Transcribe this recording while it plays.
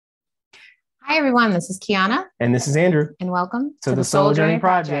Hi, everyone. This is Kiana. And this is Andrew. And welcome to the Soul Journey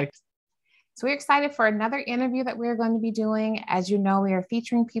Project. So we're excited for another interview that we're going to be doing. As you know, we are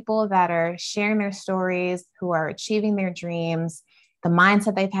featuring people that are sharing their stories, who are achieving their dreams, the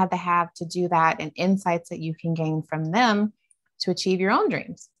mindset they've had to have to do that, and insights that you can gain from them to achieve your own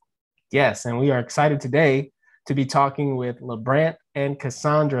dreams. Yes, and we are excited today to be talking with Lebrent and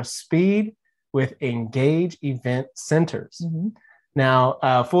Cassandra Speed with Engage Event Centers. Mm-hmm.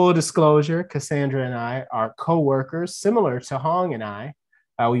 Now, full disclosure, Cassandra and I are co-workers, similar to Hong and I.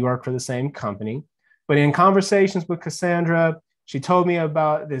 We work for the same company. But in conversations with Cassandra, she told me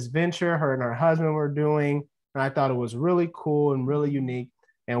about this venture her and her husband were doing, and I thought it was really cool and really unique.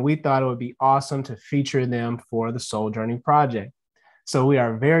 And we thought it would be awesome to feature them for the Soul Journey Project. So we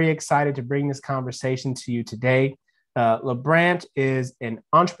are very excited to bring this conversation to you today. Lebrent is an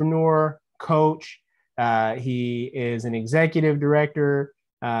entrepreneur, coach. He is an executive director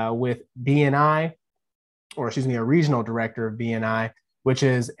with BNI, a regional director of BNI, which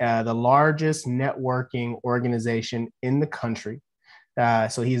is the largest networking organization in the country.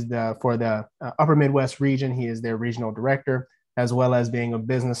 So he's for the Upper Midwest region. He is their regional director, as well as being a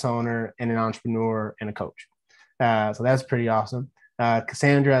business owner and an entrepreneur and a coach. So that's pretty awesome.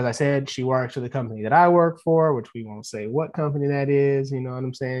 Cassandra, as I said, she works for the company that I work for, which we won't say what company that is. You know what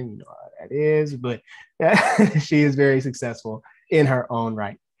I'm saying? You know how that is, but she is very successful in her own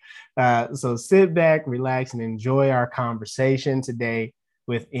right. So sit back, relax, and enjoy our conversation today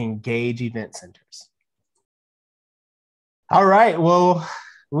with Engage Event Centers. All right. Well,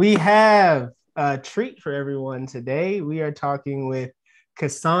 we have a treat for everyone today. We are talking with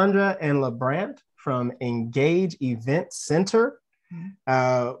Cassandra and Lebrent from Engage Event Center.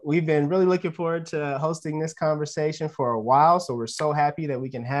 We've been really looking forward to hosting this conversation for a while, so we're so happy that we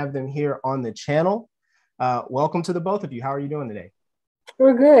can have them here on the channel. Welcome to the both of you. How are you doing today?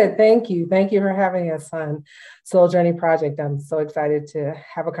 We're good. Thank you. Thank you for having us on Soul Journey Project. I'm so excited to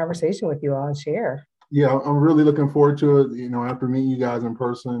have a conversation with you all and share. Yeah, I'm really looking forward to it. You know, after meeting you guys in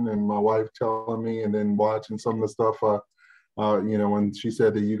person and my wife telling me and then watching some of the stuff, when she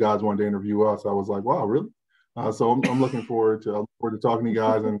said that you guys wanted to interview us, I was like, wow, really? So I'm looking forward to talking to you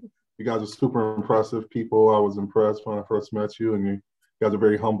guys, and you guys are super impressive people. I was impressed when I first met you, and you guys are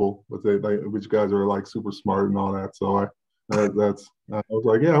very humble with it, which you guys are like super smart and all that. So I was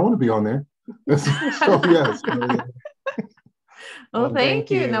like, yeah, I want to be on there. So yes. Well, thank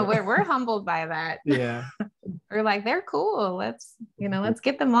you. No, we're humbled by that. Yeah. We're like, they're cool. Let's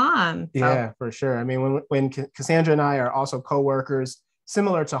get them on. So. Yeah, for sure. I mean, when Cassandra and I are also co-workers,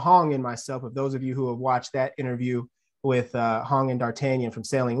 similar to Hong and myself, if those of you who have watched that interview with Hong and D'Artagnan from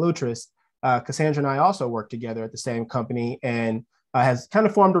Sailing Lutris, Cassandra and I also work together at the same company and has kind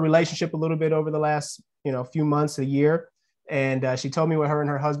of formed a relationship a little bit over the last, few months, a year. And she told me what her and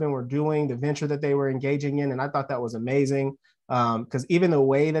her husband were doing, the venture that they were engaging in. And I thought that was amazing because even the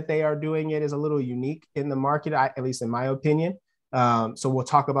way that they are doing it is a little unique in the market, at least in my opinion. So we'll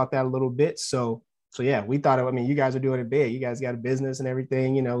talk about that a little bit. So yeah, we thought, you guys are doing it big. You guys got a business and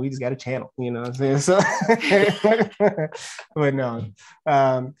everything, we just got a channel, what I'm saying? So, but no.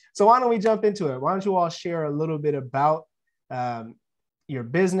 So why don't we jump into it? Why don't you all share a little bit about your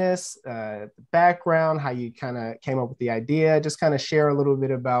business, the background, how you kind of came up with the idea, just kind of share a little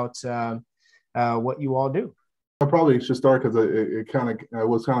bit about what you all do. I probably should start because it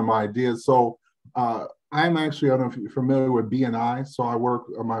was kind of my idea. So I'm actually, I don't know if you're familiar with BNI. So I work,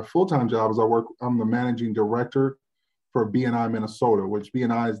 my full-time job is I'm the managing director for BNI Minnesota, which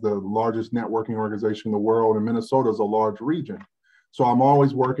BNI is the largest networking organization in the world, and Minnesota is a large region. So I'm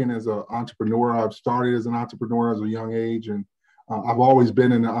always working as an entrepreneur. I've started as an entrepreneur at a young age, and I've always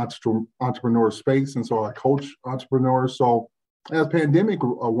been in the entrepreneur space, and so I coach entrepreneurs. So as pandemic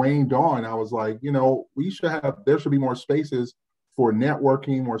waned on, I was like, there should be more spaces for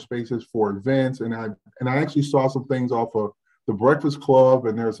networking, more spaces for events. And I actually saw some things off of the Breakfast Club,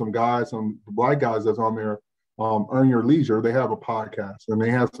 and there's some Black guys that's on there, Earn Your Leisure. They have a podcast, and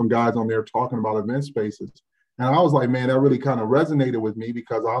they have some guys on there talking about event spaces. And I was like, man, that really kind of resonated with me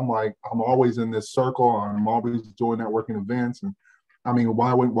because I'm always in this circle. I'm always doing networking events. And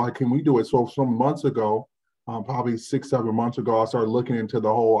why can't we do it? So some months ago, probably 6-7 months ago, I started looking into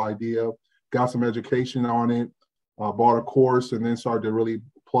the whole idea, got some education on it, bought a course, and then started to really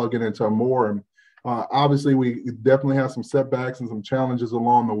plug it into more. And obviously, we definitely have some setbacks and some challenges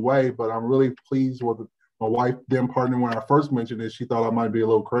along the way, but I'm really pleased with my wife, then partner, when I first mentioned it, she thought I might be a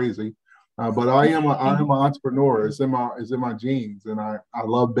little crazy. But I am an entrepreneur. It's in my genes, and I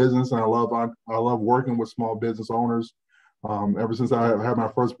love business, and I love working with small business owners. Ever since I had my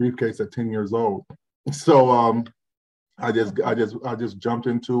first briefcase at 10 years old, so I just jumped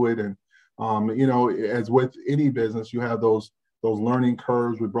into it and As with any business, you have those learning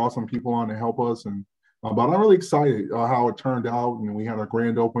curves. We brought some people on to help us, and but I'm really excited how it turned out. And we had a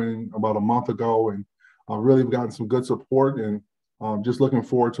grand opening about a month ago, and really we've gotten some good support, and just looking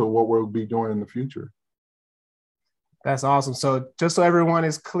forward to what we'll be doing in the future. That's awesome. So just so everyone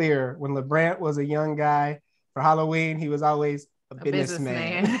is clear, when Lebrent was a young guy for Halloween, he was always a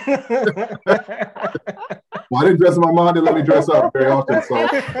businessman. Well, I didn't dress up. My mom didn't let me dress up very often. So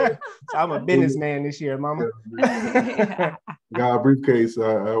I'm a businessman this year, Mama. Yeah. Got a briefcase.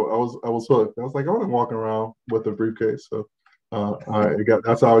 I was hooked. I was like, I want to walk around with a briefcase. So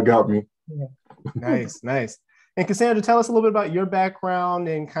that's how it got me. Yeah. Nice. And Cassandra, tell us a little bit about your background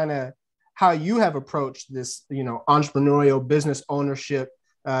and kind of how you have approached this, entrepreneurial business ownership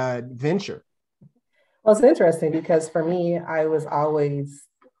venture. Well, it's interesting because for me, I was always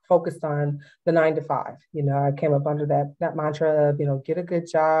focused on the 9 to 5. I came up under that mantra of, get a good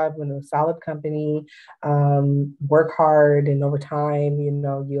job in a solid company, work hard, and over time,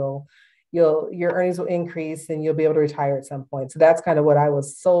 your earnings will increase and you'll be able to retire at some point. So that's kind of what I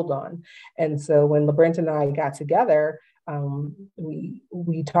was sold on. And so when Lebrent and I got together,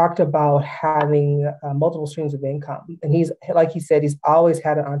 we talked about having multiple streams of income. And he's, like he said, he's always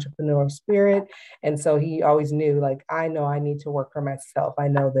had an entrepreneurial spirit. And so he always knew, like, I know I need to work for myself. I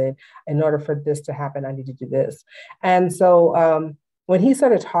know that in order for this to happen, I need to do this. And so when he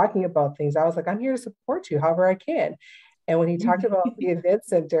started talking about things, I was like, I'm here to support you however I can. And when he talked about the event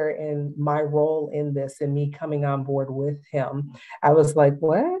center and my role in this and me coming on board with him, I was like,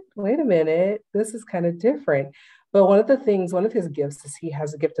 what? Wait a minute, this is kind of different. But one of his gifts is he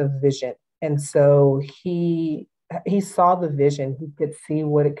has a gift of vision. And so he saw the vision. He could see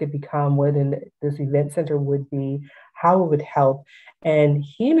what it could become, what this event center would be, how it would help. And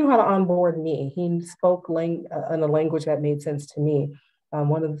he knew how to onboard me. He spoke in a language that made sense to me.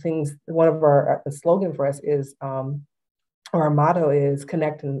 One of our slogan for us is, our motto is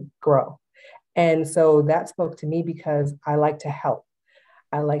connect and grow. And so that spoke to me because I like to help.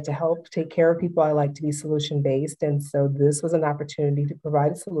 I like to help take care of people. I like to be solution-based. And so this was an opportunity to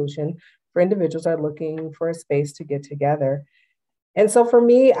provide a solution for individuals that are looking for a space to get together. And so for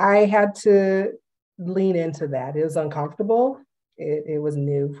me, I had to lean into that. It was uncomfortable. It was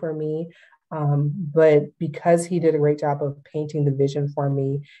new for me. But because he did a great job of painting the vision for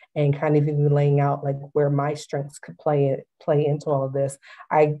me and kind of even laying out like where my strengths could play into all of this,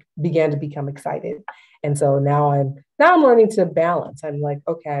 I began to become excited. And so now I'm learning to balance. I'm like,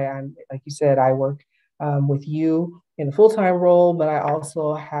 okay, I'm like you said, I work with you in a full-time role, but I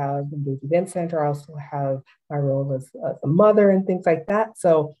also have the event center. I also have my role as a mother and things like that.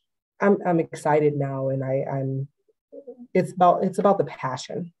 So I'm excited now, and it's about the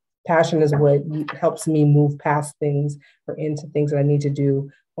passion. Passion is what helps me move past things or into things that I need to do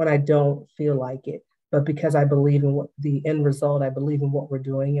when I don't feel like it. But because I believe in what the end result, I believe in what we're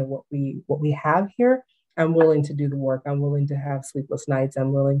doing and what we have here, I'm willing to do the work. I'm willing to have sleepless nights.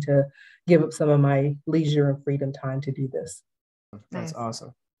 I'm willing to give up some of my leisure and freedom time to do this. That's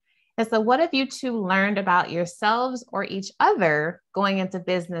awesome. And so what have you two learned about yourselves or each other going into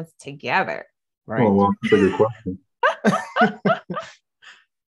business together? Right. Oh, well, that's a good question.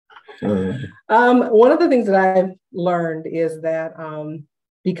 One of the things that I've learned is that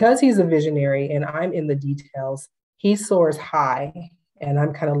because he's a visionary and I'm in the details, he soars high and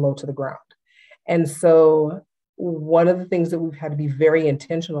I'm kind of low to the ground. And so one of the things that we've had to be very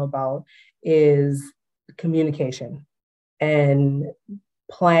intentional about is communication and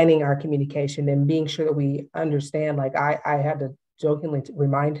planning our communication and being sure that we understand. Like I had to jokingly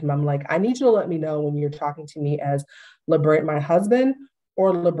remind him, I'm like, I need you to let me know when you're talking to me as Lebrent, my husband,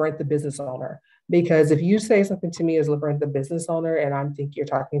 or Lebrent, the business owner. Because if you say something to me as Lebrent, the business owner, and I'm thinking you're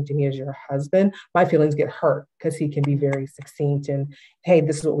talking to me as your husband, my feelings get hurt because he can be very succinct and, hey,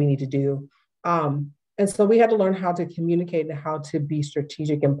 this is what we need to do. And so we had to learn how to communicate and how to be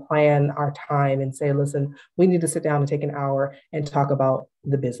strategic and plan our time and say, listen, we need to sit down and take an hour and talk about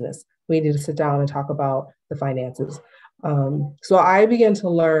the business. We need to sit down and talk about the finances. So I began to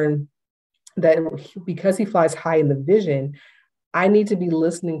learn that because he flies high in the vision, I need to be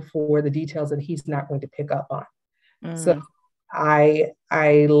listening for the details that he's not going to pick up on. So I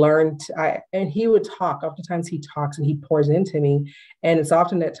learned, and he would talk. Oftentimes he talks and he pours into me. And it's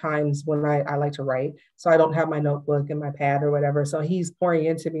often at times when I like to write. So I don't have my notebook and my pad or whatever. So he's pouring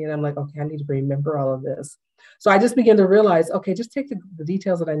into me and I'm like, okay, I need to remember all of this. So I just began to realize, okay, just take the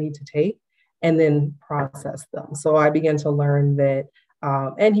details that I need to take and then process them. So I began to learn that,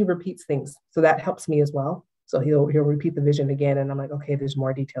 and he repeats things. So that helps me as well. So he'll repeat the vision again. And I'm like, okay, there's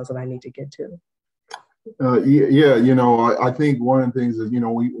more details that I need to get to. Yeah, I think one of the things is,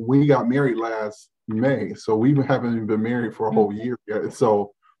 we got married last May, so we haven't even been married for a whole year yet.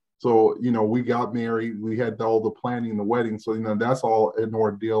 So we got married, we had all the planning, the wedding. So, that's all an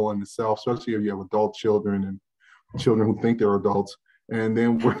ordeal in itself, especially if you have adult children and children who think they're adults. And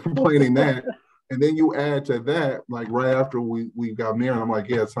then we're planning that. And then you add to that, like right after we got married, I'm like,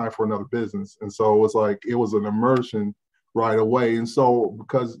 yeah, it's time for another business. And so it was like, it was an immersion right away. And so,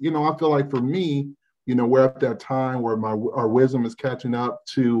 because, I feel like for me, we're at that time where our wisdom is catching up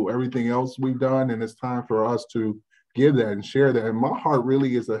to everything else we've done. And it's time for us to give that and share that. And my heart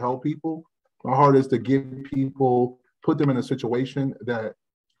really is to help people. My heart is to give people, put them in a situation that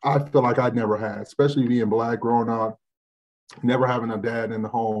I feel like I'd never had, especially being Black, growing up, never having a dad in the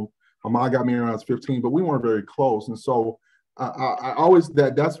home. My mom got married when I was 15, but we weren't very close. And so I always,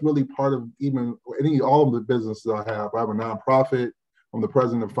 that's really part of all of the businesses I have. I have a nonprofit. I'm the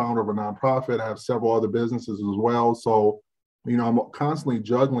president and founder of a nonprofit. I have several other businesses as well. So, I'm constantly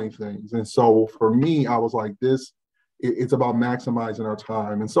juggling things. And so for me, I was like, it's about maximizing our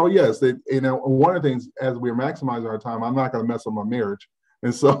time. And so, yes, one of the things, as we're maximizing our time, I'm not going to mess up my marriage.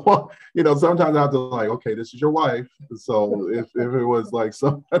 And so, sometimes I have to like, okay, this is your wife. So if it was like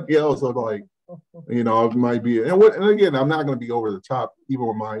somebody else, I'm like, it might be, and again, I'm not going to be over the top, even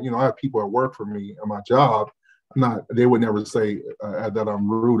with I have people that work for me at my job. They would never say that I'm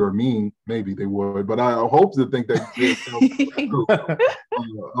rude or mean. Maybe they would, but I hope to think that.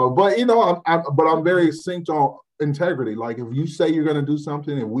 But I'm very synced on integrity. Like if you say you're going to do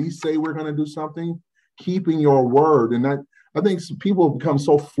something and we say we're going to do something, keeping your word. And that, I think people become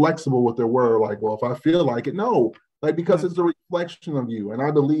so flexible with their word. Like, well, if I feel like it, no, like, because it's a reflection of you. And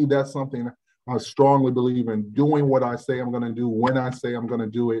I believe that's something I strongly believe in, doing what I say I'm going to do when I say I'm going to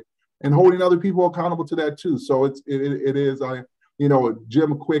do it, and holding other people accountable to that too. So it is,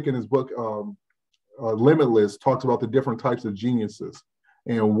 Jim Quick in his book, Limitless, talks about the different types of geniuses.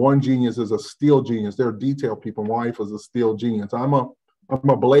 And one genius is a still genius. They're detail people. My wife is a still genius. I'm a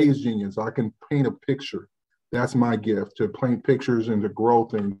blaze genius. I can paint a picture. That's my gift, to paint pictures and to grow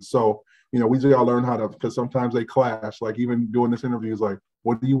things. So, we just gotta learn how to, because sometimes they clash. Like even doing this interview is like,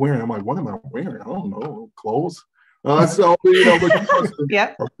 what are you wearing? I'm like, what am I wearing? I don't know, clothes. So, but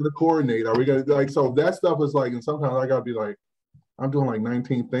yep. Are we gonna coordinate? Are we gonna, like, so that stuff is like, and sometimes I gotta be like, I'm doing like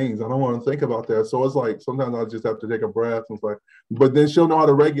 19 things. I don't want to think about that. So it's like, sometimes I just have to take a breath and it's like, but then she'll know how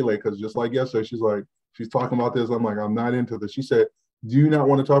to regulate. Cause just like yesterday, she's talking about this. I'm like, I'm not into this. She said, do you not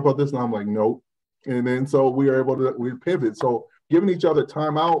want to talk about this? And I'm like, nope. And then, so we are able to, we pivot. So giving each other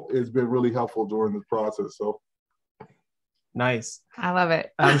time out has been really helpful during this process. So. Nice. I love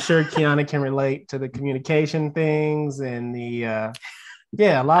it. I'm sure Kiana can relate to the communication things and the, a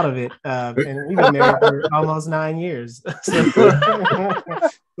lot of it. And we've been married for almost 9 years. So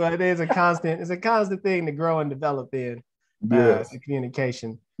it is a constant thing to grow and develop in, the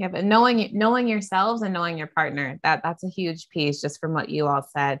communication. Yeah, but knowing yourselves and knowing your partner, that's a huge piece, just from what you all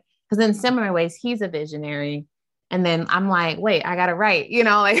said. Because in similar ways, he's a visionary. And then I'm like, wait, I got to write,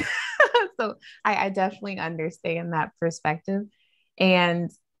 like, so I definitely understand that perspective. And,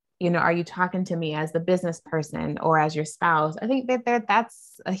 are you talking to me as the business person or as your spouse? I think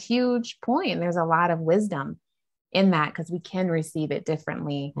that's a huge point. There's a lot of wisdom in that, because we can receive it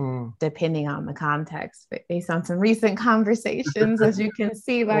differently depending on the context. But based on some recent conversations, as you can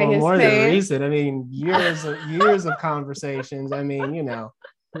see by his more face. than recent, I mean, years of conversations. I mean,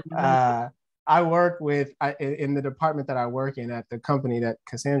 I work in the department that I work in at the company that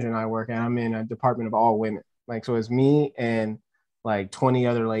Cassandra and I work at. I'm in a department of all women. Like, so it's me and like 20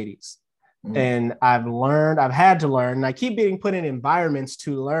 other ladies. And I've had to learn, and I keep being put in environments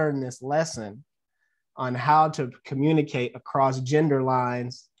to learn this lesson on how to communicate across gender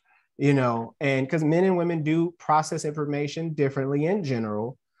lines, and because men and women do process information differently in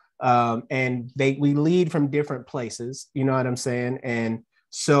general. And we lead from different places, you know what I'm saying? And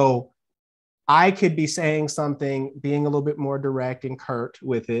so I could be saying something, being a little bit more direct and curt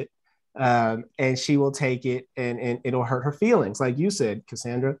with it, and she will take it and it'll hurt her feelings, like you said,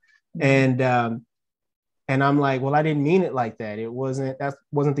 Cassandra. And I'm like, well, I didn't mean it like that. That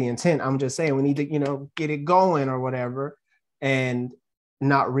wasn't the intent. I'm just saying we need to, get it going or whatever, and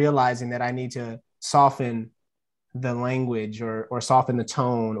not realizing that I need to soften the language or soften the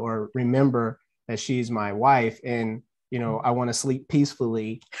tone, or remember that she's my wife and I want to sleep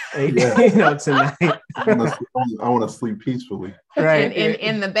peacefully, tonight. I want to sleep peacefully. Right.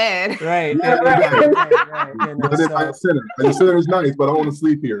 In the bed. Right. Right. My center is nice, but I want to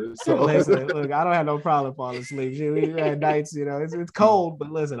sleep here. So listen, look, I don't have no problem falling asleep. We had nights, it's cold, but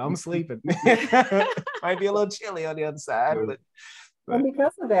listen, I'm sleeping. Might be a little chilly on the other side, but And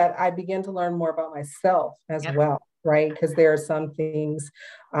because of that, I began to learn more about myself as well, right? Because there are some things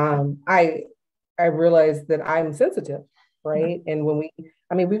I realized that I'm sensitive, right? And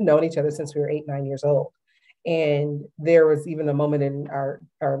we've known each other since we were 8, 9 years old. And there was even a moment in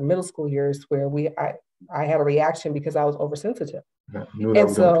our middle school years where I had a reaction because I was oversensitive. I knew that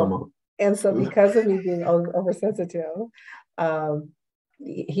was going to come up. And so because of me being oversensitive,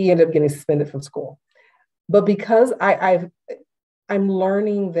 he ended up getting suspended from school. But because I'm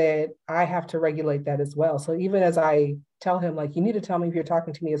learning that I have to regulate that as well. So even as I tell him, like, you need to tell me if you're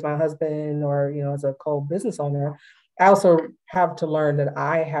talking to me as my husband or, as a co-business owner, I also have to learn that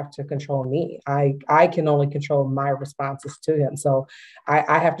I have to control me. I can only control my responses to him. So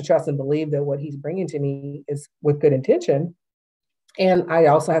I have to trust and believe that what he's bringing to me is with good intention. And I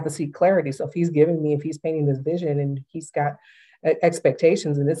also have to seek clarity. So if he's painting this vision and he's got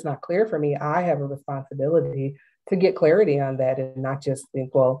expectations and it's not clear for me, I have a responsibility to get clarity on that and not just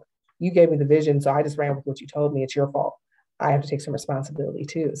think, well, you gave me the vision, so I just ran with what you told me. It's your fault. I have to take some responsibility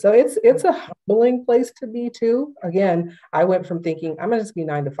too. So it's a humbling place to be too. Again, I went from thinking I'm gonna just be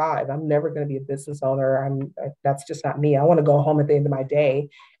 9 to 5. I'm never going to be a business owner. That's just not me. I want to go home at the end of my day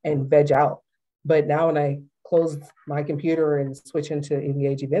and veg out. But now when I close my computer and switch into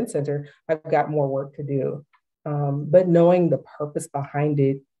Engage Event Center, I've got more work to do. But knowing the purpose behind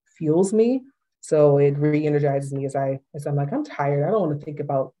it fuels me. So it re-energizes me as I'm like, I'm tired. I don't want to think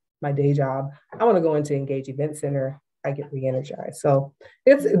about my day job. I want to go into Engage Event Center. I get re-energized. So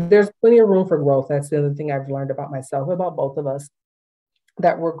there's plenty of room for growth. That's the other thing I've learned about myself, about both of us,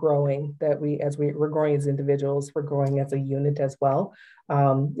 that we're growing, that we're growing as individuals, we're growing as a unit as well.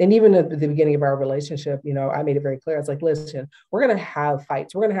 And even at the beginning of our relationship, I made it very clear. I was like, listen, we're going to have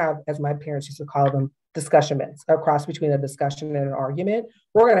fights. We're going to have, as my parents used to call them, discussionments, a cross between a discussion and an argument.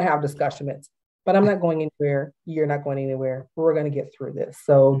 We're going to have discussionments, but I'm not going anywhere. You're not going anywhere. We're going to get through this.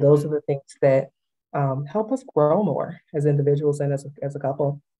 So those are the things that help us grow more as individuals and as a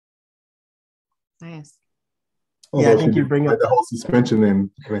couple. Nice. Yeah, I think you bring up the whole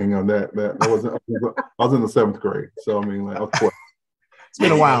suspension thing on that. I was in the 7th grade, so I mean, like, of course. It's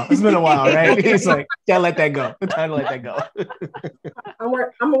been a while, right? It's like, gotta let that go. Time to let that go. I'm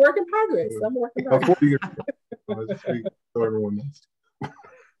a work in progress. I'm a work in progress. 40 years ago. So everyone knows.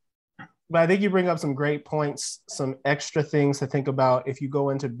 But I think you bring up some great points, some extra things to think about if you go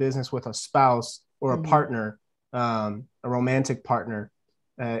into business with a spouse or a partner, a romantic partner.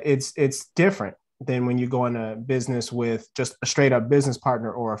 It's different than when you go into business with just a straight up business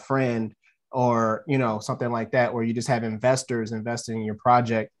partner or a friend or, something like that, where you just have investors investing in your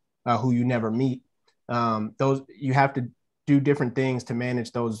project who you never meet. Those you have to do different things to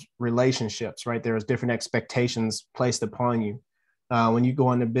manage those relationships, right? There's different expectations placed upon you. When you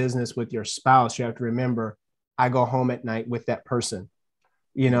go into business with your spouse, you have to remember, I go home at night with that person.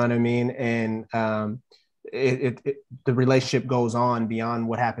 You know what I mean? And the relationship goes on beyond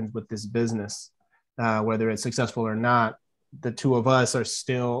what happens with this business. Whether it's successful or not, the two of us are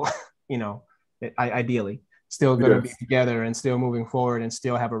still, ideally still going to be together and still moving forward and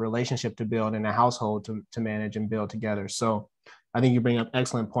still have a relationship to build and a household to manage and build together. So I think you bring up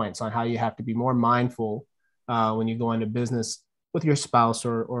excellent points on how you have to be more mindful when you go into business with your spouse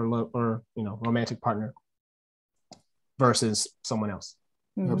or romantic partner versus someone else.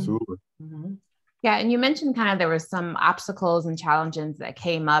 Mm-hmm. Absolutely. Mm-hmm. Yeah. And you mentioned kind of there were some obstacles and challenges that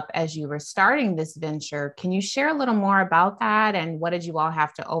came up as you were starting this venture. Can you share a little more about that? And what did you all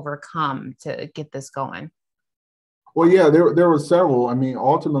have to overcome to get this going? Well, yeah, there were several. I mean,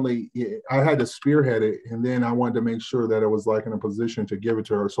 ultimately, I had to spearhead it, and then I wanted to make sure that I was like in a position to give it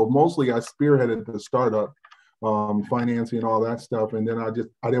to her. So mostly I spearheaded the startup, financing and all that stuff. And then I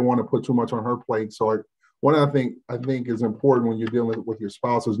didn't want to put too much on her plate. So one of the things I think is important when you're dealing with your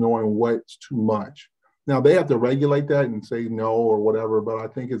spouse is knowing what's too much. Now, they have to regulate that and say no or whatever, but I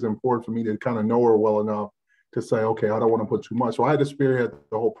think it's important for me to kind of know her well enough to say, okay, I don't want to put too much. So I had to spearhead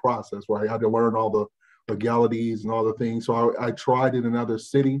the whole process, right? I had to learn all the legalities and all the things. So I tried in another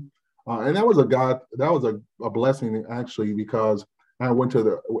city. And that was a blessing, actually, because I went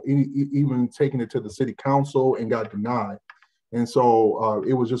to even taking it to the city council and got denied. And so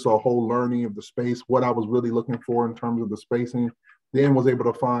it was just a whole learning of the space, what I was really looking for in terms of the spacing. Then was able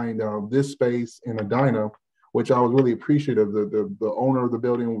to find this space in Edina, which I was really appreciative. The owner of the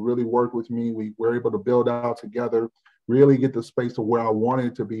building really worked with me. We were able to build out together, really get the space to where I wanted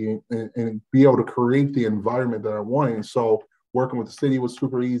it to be and be able to create the environment that I wanted. And so working with the city was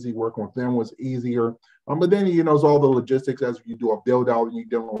super easy. Working with them was easier. But then, it's all the logistics as you do a build out and you're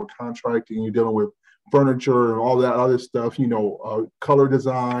dealing with contracting, you're dealing with furniture and all that other stuff, color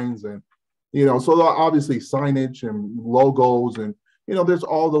designs and, so obviously signage and logos and there's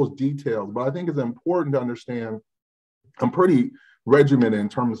all those details. But I think it's important to understand I'm pretty regimented in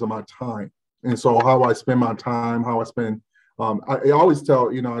terms of my time. And so how I spend my time, how I spend, I always tell,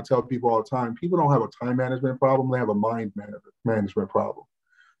 I tell people all the time, people don't have a time management problem. They have a mind management problem.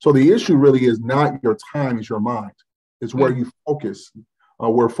 So the issue really is not your time, it's your mind. It's where you focus,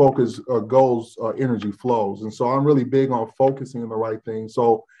 where focus goes, energy flows. And so I'm really big on focusing on the right thing.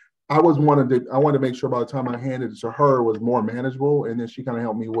 So I wanted to make sure by the time I handed it to her, it was more manageable. And then she kind of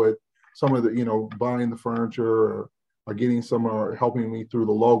helped me with some of the, buying the furniture or getting some, helping me through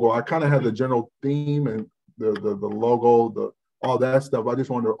the logo. I kind of had the general theme and the logo, all that stuff. I just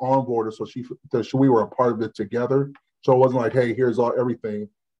wanted to onboard her so we were a part of it together. So it wasn't like, hey, here's everything.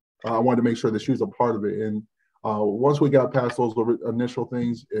 I wanted to make sure that she was a part of it. And once we got past those initial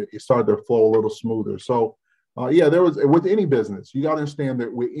things, it started to flow a little smoother. So there was, with any business, you got to understand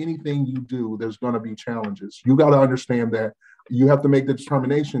that with anything you do, there's going to be challenges. You got to understand that you have to make the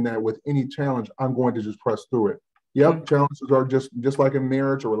determination that with any challenge, I'm going to just press through it. Yep, challenges are just like in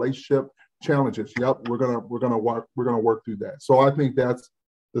marriage or relationship challenges. Yep, we're gonna work through that. So I think that's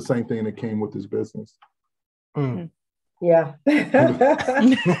the same thing that came with this business. Yeah.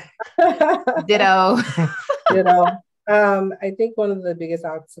 Ditto. I think one of the biggest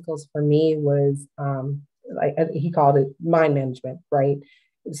obstacles for me was like he called it mind management, right?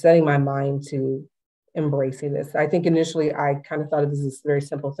 Setting my mind to embracing this. I think initially I kind of thought it was this very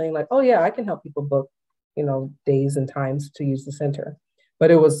simple thing, like, oh yeah, I can help people book, days and times to use the center.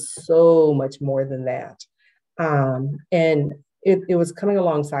 But it was so much more than that. And it was coming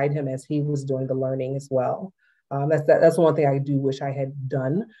alongside him as he was doing the learning as well. That's one thing I do wish I had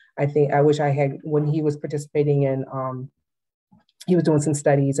done. I wish I had, when he was participating in, he was doing some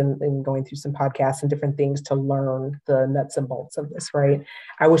studies and going through some podcasts and different things to learn the nuts and bolts of this, right?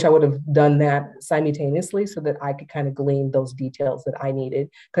 I wish I would have done that simultaneously so that I could kind of glean those details that I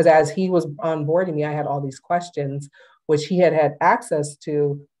needed. Because as he was onboarding me, I had all these questions, which he had access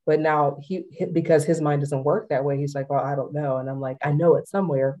to, but now because his mind doesn't work that way, he's like, well, I don't know. And I'm like, I know it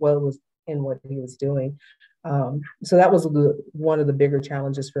somewhere. Well, it was in what he was doing. So that was one of the bigger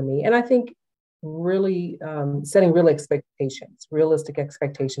challenges for me. And I think really setting realistic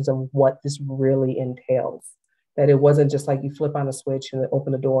expectations of what this really entails, that it wasn't just like you flip on a switch and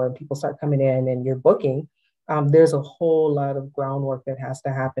open the door and people start coming in and you're booking. There's a whole lot of groundwork that has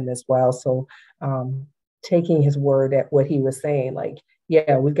to happen as well. So taking his word at what he was saying, like,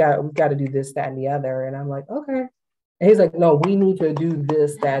 yeah, we've got to do this, that, and the other. And I'm like, okay. And he's like, no, we need to do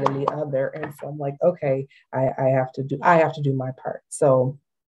this, that, and the other. And so I'm like, okay, I have to do my part. So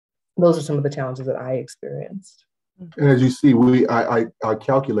those are some of the challenges that I experienced. And as you see, I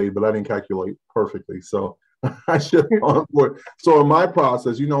calculated, but I didn't calculate perfectly. So I should onboard. So in my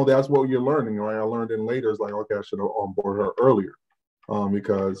process, that's what you're learning, right? I learned in later, it's like, okay, I should have onboarded her earlier.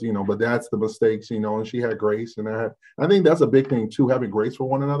 Because, but that's the mistakes, and she had grace. And I think that's a big thing too, having grace for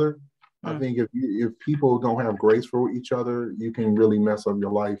one another. I think if people don't have grace for each other, you can really mess up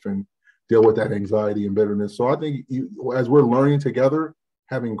your life and deal with that anxiety and bitterness. So I think as we're learning together,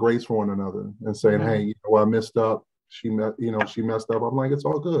 having grace for one another and saying, hey, I messed up. She messed up. I'm like, it's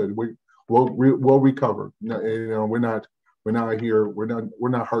all good. We'll recover. We're not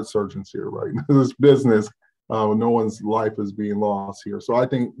heart surgeons here, right? This business, no one's life is being lost here. So I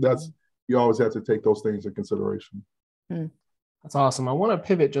think you always have to take those things into consideration. That's awesome. I want to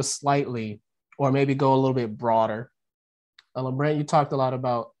pivot just slightly, or maybe go a little bit broader. Lebrent, you talked a lot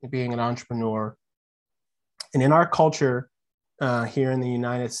about being an entrepreneur. And in our culture here in the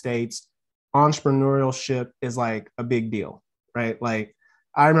United States, entrepreneurship is like a big deal, right? Like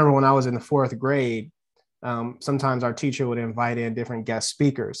I remember when I was in the 4th grade, sometimes our teacher would invite in different guest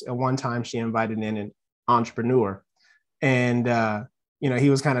speakers. And one time she invited in an entrepreneur. And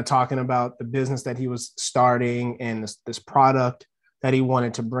he was kind of talking about the business that he was starting and this product that he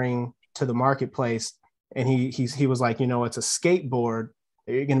wanted to bring to the marketplace. And he was like, it's a skateboard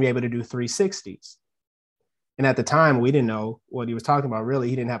that you're going to be able to do 360s. And at the time, we didn't know what he was talking about. Really,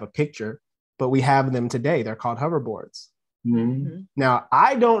 he didn't have a picture, but we have them today. They're called hoverboards. Mm-hmm. Now,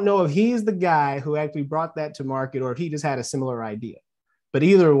 I don't know if he's the guy who actually brought that to market or if he just had a similar idea. But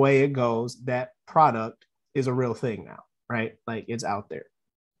either way it goes, that product is a real thing now. Right? Like it's out there.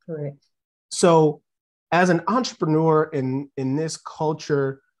 Correct. So as an entrepreneur in this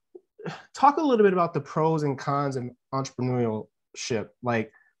culture, talk a little bit about the pros and cons of entrepreneurship.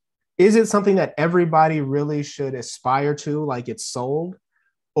 Like, is it something that everybody really should aspire to, like it's sold?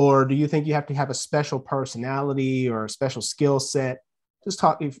 Or do you think you have to have a special personality or a special skill set? Just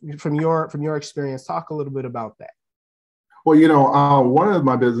talk from your experience, talk a little bit about that. Well, one of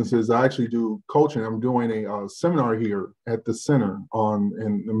my businesses, I actually do coaching. I'm doing a seminar here at the center on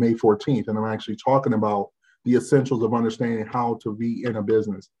in May 14th, and I'm actually talking about the essentials of understanding how to be in a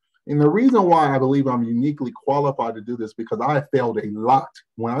business. And the reason why I believe I'm uniquely qualified to do this because I failed a lot.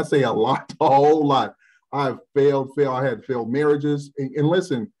 When I say a lot, a whole lot. I've failed. I had failed marriages. And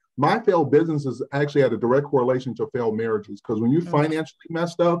listen, my failed businesses actually had a direct correlation to failed marriages because when you financially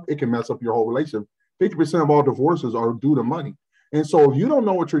messed up, it can mess up your whole relationship. 50% of all divorces are due to money. And so if you don't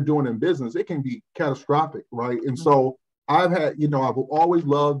know what you're doing in business, it can be catastrophic, right? And so I've always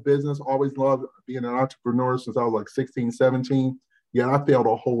loved business, always loved being an entrepreneur since I was like 16, 17. Yet I failed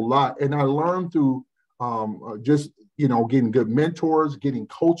a whole lot. And I learned through getting good mentors, getting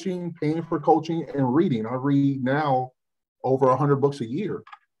coaching, paying for coaching, and reading. I read now over 100 books a year.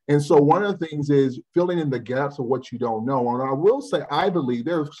 And so one of the things is filling in the gaps of what you don't know. And I will say, I believe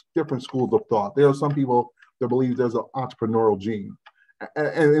there's different schools of thought. There are some people that believe there's an entrepreneurial gene.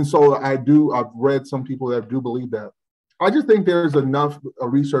 And so I've read some people that do believe that. I just think there's enough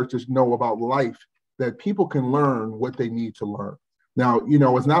research to know about life that people can learn what they need to learn. Now,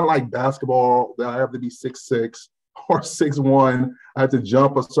 it's not like basketball that I have to be 6'6" or 6'1". I have to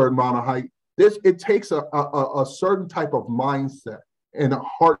jump a certain amount of height. It takes a certain type of mindset and a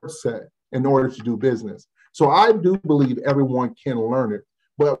heart set in order to do business. So I do believe everyone can learn it.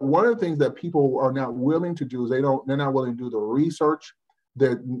 But one of the things that people are not willing to do is they're not willing to do the research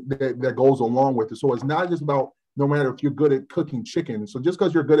that goes along with it. So it's not just about no matter if you're good at cooking chicken. So just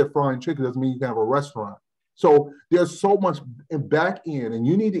because you're good at frying chicken doesn't mean you can have a restaurant. So there's so much back end, and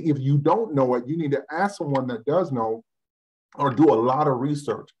you need to, if you don't know it, you need to ask someone that does know or do a lot of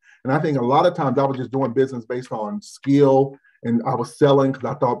research. And I think a lot of times I was just doing business based on skill, and I was selling because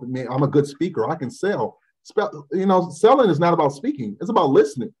I thought, man, I'm a good speaker. I can sell. Selling is not about speaking. It's about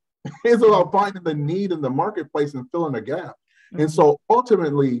listening. It's about finding the need in the marketplace and filling a gap. Mm-hmm. And so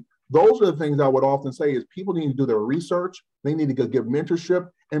ultimately, those are the things I would often say is people need to do their research. They need to give mentorship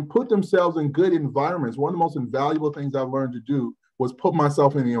and put themselves in good environments. One of the most invaluable things I've learned to do was put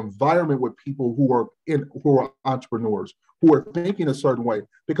myself in the environment with people who are entrepreneurs, who are thinking a certain way.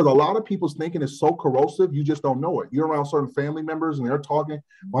 Because a lot of people's thinking is so corrosive, you just don't know it. You're around certain family members and they're talking,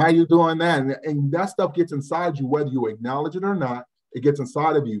 why are you doing that? And that stuff gets inside you, whether you acknowledge it or not, it gets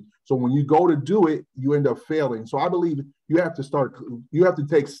inside of you. So when you go to do it, you end up failing. So I believe you have to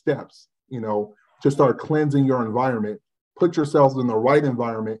take steps, to start cleansing your environment, put yourselves in the right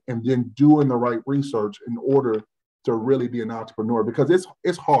environment, and then doing the right research in order to really be an entrepreneur, because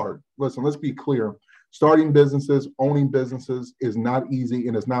it's hard. Listen, let's be clear. Starting businesses, owning businesses is not easy,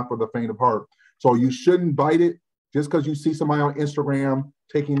 and it's not for the faint of heart. So you shouldn't bite it just because you see somebody on Instagram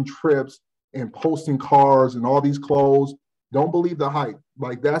taking trips and posting cars and all these clothes. Don't believe the hype.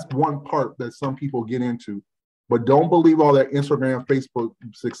 Like, that's one part that some people get into, but don't believe all that Instagram, Facebook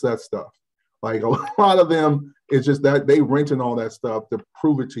success stuff. Like, a lot of them, it's just that they renting all that stuff to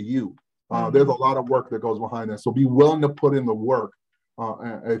prove it to you. There's a lot of work that goes behind that. So be willing to put in the work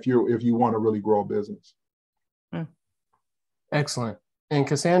if you want to really grow a business. Excellent. And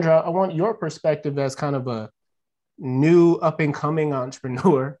Cassandra, I want your perspective as kind of a new up and coming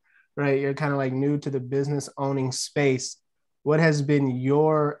entrepreneur, right? You're kind of like new to the business owning space. What has been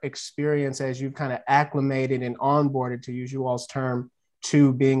your experience as you've kind of acclimated and onboarded, to use you all's term,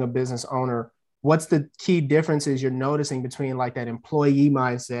 to being a business owner? What's the key differences you're noticing between like that employee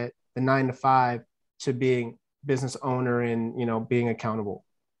mindset, the 9 to 5, to being business owner and, being accountable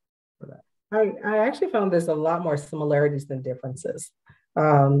for that? I actually found there's a lot more similarities than differences.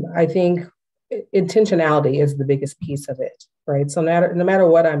 I think intentionality is the biggest piece of it, right? So no matter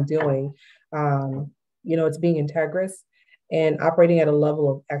what I'm doing, it's being integrous and operating at a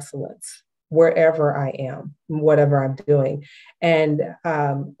level of excellence wherever I am, whatever I'm doing. And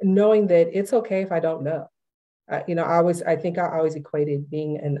knowing that it's okay if I don't know. I always equated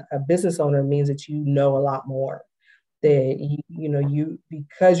being a business owner means that you know a lot more. That you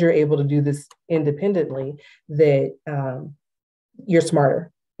because you're able to do this independently, that you're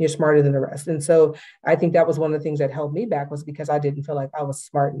smarter. You're smarter than the rest. And so I think that was one of the things that held me back, was because I didn't feel like I was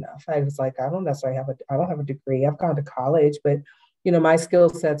smart enough. I was like, I don't have a degree. I've gone to college, but my skill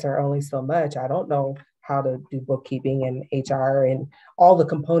sets are only so much. I don't know how to do bookkeeping and HR and all the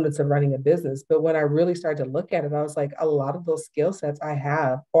components of running a business. But when I really started to look at it, I was like, a lot of those skill sets I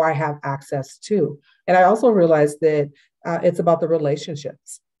have access to. And I also realized that it's about the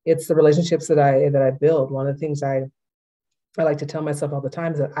relationships. It's the relationships that I build. One of the things I like to tell myself all the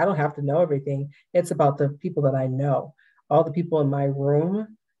time is that I don't have to know everything. It's about the people that I know. All the people in my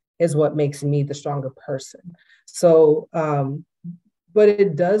room is what makes me the stronger person. So But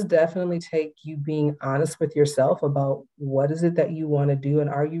it does definitely take you being honest with yourself about what is it that you want to do, and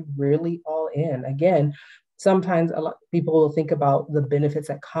are you really all in? Again, sometimes a lot of people will think about the benefits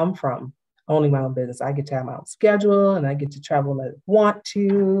that come from owning my own business. I get to have my own schedule and I get to travel when I want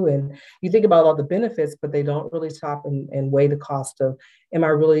to. And you think about all the benefits, but they don't really stop and weigh the cost of, am I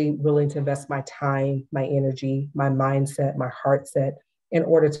really willing to invest my time, my energy, my mindset, my heart set in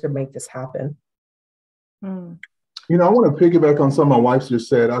order to make this happen? Mm. You know, I want to piggyback on something my wife just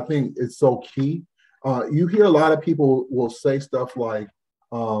said. I think it's so key. You hear a lot of people will say stuff like,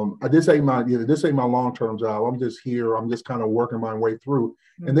 this ain't my long-term job. I'm just here. I'm just kind of working my way through.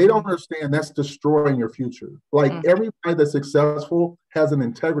 And they don't understand that's destroying your future. Like everybody that's successful has an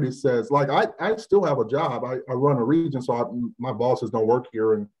integrity, says, like, I still have a job. I run a region, so my bosses don't work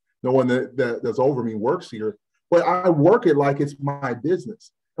here, and no one that's over me works here. But I work it like it's my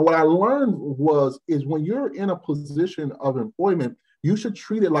business. And what I learned is when you're in a position of employment, you should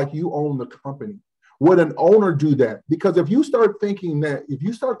treat it like you own the company. Would an owner do that? Because if you start thinking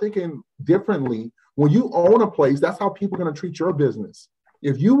differently, when you own a place, that's how people are going to treat your business.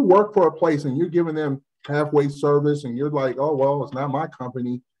 If you work for a place and you're giving them halfway service and you're like, oh, well, it's not my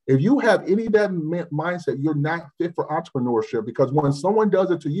company. If you have any of that mindset, you're not fit for entrepreneurship, because when someone does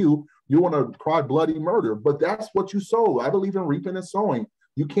it to you, you want to cry bloody murder. But that's what you sow. I believe in reaping and sowing.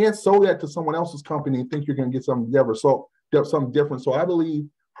 You can't sow that to someone else's company and think you're going to get something different. So I believe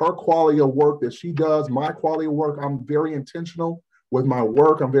her quality of work that she does, my quality of work, I'm very intentional with my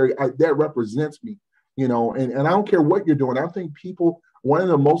work. That represents me, you know, and I don't care what you're doing. I think one of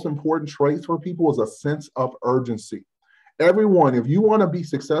the most important traits for people is a sense of urgency. Everyone, if you want to be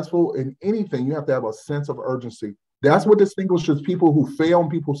successful in anything, you have to have a sense of urgency. That's what distinguishes people who fail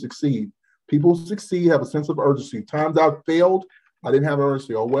and people succeed. People who succeed have a sense of urgency. Times I've failed, I didn't have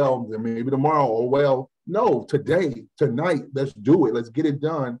urgency. Oh, well, then maybe tomorrow. Oh, well, no, today, tonight, let's do it. Let's get it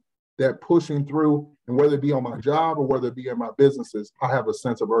done. That pushing through, and whether it be on my job or whether it be in my businesses, I have a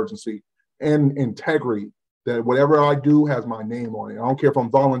sense of urgency and integrity that whatever I do has my name on it. I don't care if I'm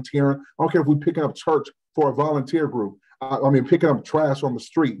volunteering. I don't care if we're picking up church for a volunteer group. Picking up trash on the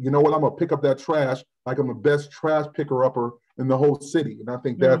street. You know what? I'm going to pick up that trash like I'm the best trash picker-upper in the whole city. And I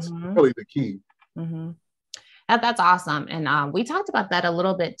think that's really the key. Mm-hmm. That's awesome. And we talked about that a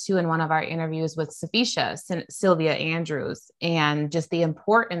little bit too in one of our interviews with Sylvia Andrews, and just the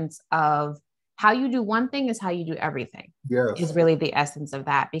importance of how you do one thing is how you do everything. Yes. Is really the essence of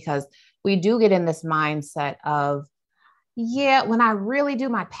that, because we do get in this mindset of, when I really do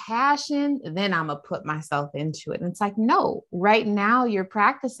my passion, then I'm going to put myself into it. And it's like, no, right now you're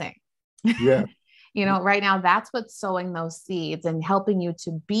practicing. Yeah. You know, right now that's what's sowing those seeds and helping you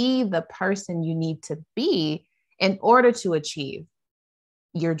to be the person you need to be in order to achieve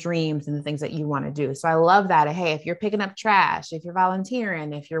your dreams and the things that you want to do. So I love that. Hey, if you're picking up trash, if you're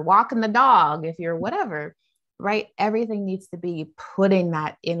volunteering, if you're walking the dog, if you're whatever, right? Everything needs to be putting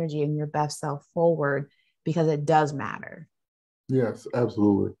that energy and your best self forward, because it does matter. Yes,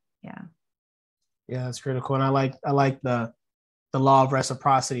 absolutely. Yeah. Yeah, that's critical. And I like the law of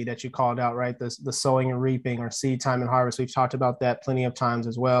reciprocity that you called out, right? The sowing and reaping, or seed time and harvest. We've talked about that plenty of times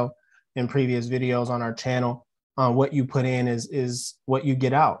as well in previous videos on our channel. What you put in is what you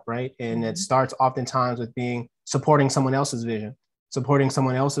get out, right? And it starts oftentimes with supporting someone else's vision, supporting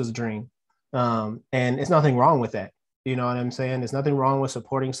someone else's dream. And it's nothing wrong with that. You know what I'm saying? There's nothing wrong with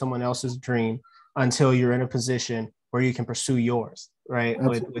supporting someone else's dream until you're in a position where you can pursue yours, right?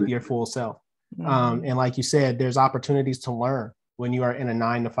 With your full self. And like you said, there's opportunities to learn when you are in a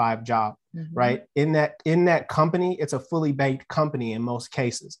 9-to-5 job, right? In that company, it's a fully baked company in most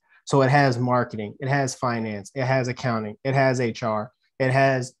cases. So it has marketing, it has finance, it has accounting, it has HR, it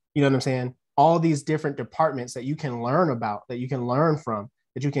has, you know what I'm saying? All these different departments that you can learn about, that you can learn from,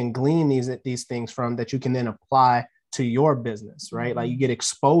 that you can glean these things from, that you can then apply to your business, right? Like you get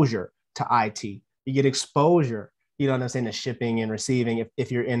exposure to IT, you get exposure, you know what I'm saying, to shipping and receiving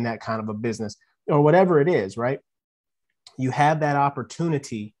if you're in that kind of a business or whatever it is, right? You have that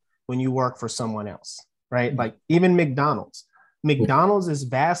opportunity when you work for someone else, right? Like even McDonald's is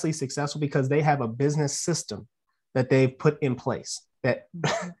vastly successful because they have a business system that they've put in place that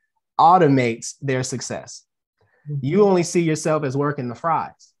automates their success. You only see yourself as working the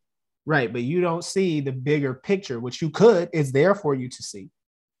fries, right? But you don't see the bigger picture, which you could. It's there for you to see,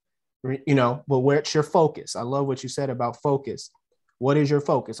 you know, but where's your focus? I love what you said about focus. What is your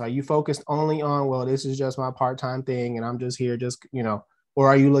focus? Are you focused only on, well, this is just my part-time thing and I'm just here, or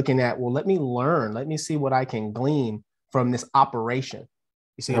are you looking at, well, let me learn, let me see what I can glean from this operation.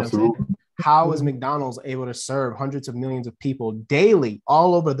 You see what I'm saying? How is McDonald's able to serve hundreds of millions of people daily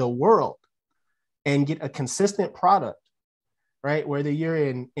all over the world and get a consistent product right? Whether you're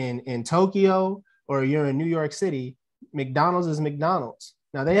in Tokyo or you're in New York City, McDonald's is McDonald's.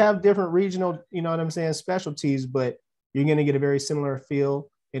 Now they have different regional, you know what I'm saying, specialties, but you're going to get a very similar feel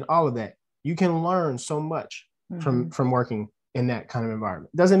in all of that. You can learn so much from working in that kind of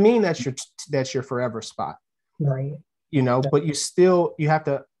environment. Doesn't mean that's your forever spot, right? You know, but you have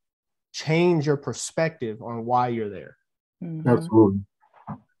to change your perspective on why you're there. Absolutely.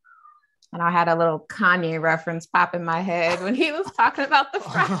 And I had a little Kanye reference pop in my head when he was talking about the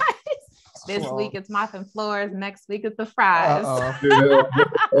fries. This week it's mopping floors. Next week it's the fries.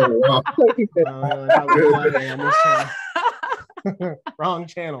 Wrong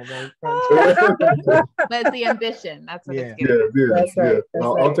channel, man. But it's the ambition. That's what it's getting. That's right.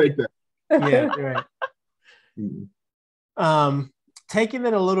 I'll take that. Yeah, right. Taking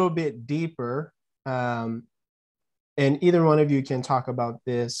it a little bit deeper, and either one of you can talk about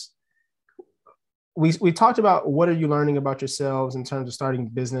this. We talked about what are you learning about yourselves in terms of starting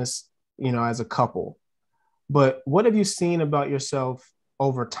business, you know, as a couple. But what have you seen about yourself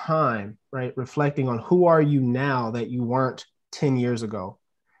over time, right? Reflecting on who are you now that you weren't 10 years ago,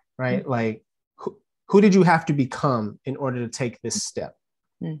 right? Like, who did you have to become in order to take this step?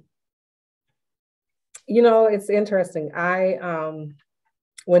 You know, it's interesting.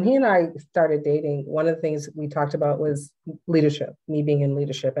 When he and I started dating, one of the things we talked about was leadership, me being in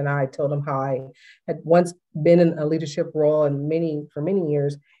leadership. And I told him how I had once been in a leadership role for many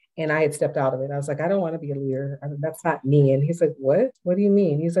years, and I had stepped out of it. I was like, I don't want to be a leader. That's not me. And he's like, what? What do you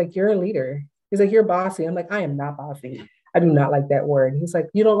mean? He's like, you're a leader. He's like, you're bossy. I'm like, I am not bossy. I do not like that word. He's like,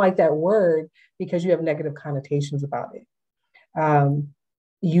 you don't like that word because you have negative connotations about it.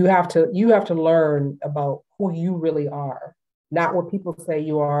 You have to learn about who you really are. Not what people say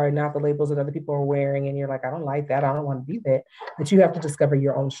you are, not the labels that other people are wearing. And you're like, I don't like that. I don't want to be that. But you have to discover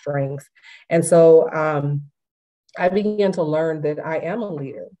your own strengths. And so I began to learn that I am a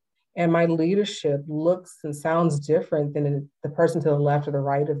leader. And my leadership looks and sounds different than the person to the left or the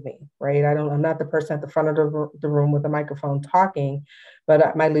right of me, right? I'm not the person at the front of the room with a microphone talking,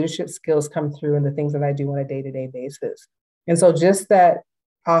 but my leadership skills come through in the things that I do on a day-to-day basis. And so just that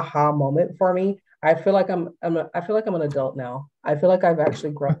aha moment for me, I feel like I'm an adult now. I feel like I've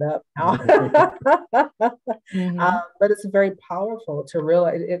actually grown up now. But it's very powerful to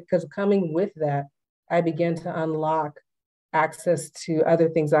realize it, because coming with that, I began to unlock access to other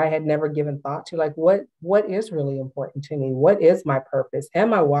things I had never given thought to. Like what is really important to me? What is my purpose?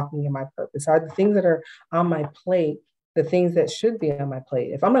 Am I walking in my purpose? Are the things that are on my plate the things that should be on my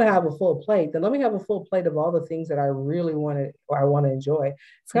plate? If I'm going to have a full plate, then let me have a full plate of all the things that I really want to, or I want to enjoy.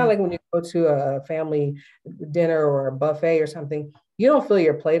 It's kind of like when you go to a family dinner or a buffet or something, you don't fill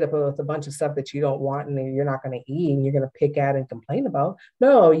your plate up with a bunch of stuff that you don't want and you're not going to eat and you're going to pick at and complain about.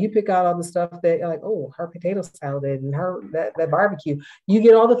 No, you pick out all the stuff that you're like, oh, her potato salad and her that barbecue. You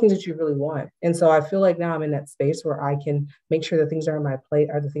get all the things that you really want. And so I feel like now I'm in that space where I can make sure the things that are on my plate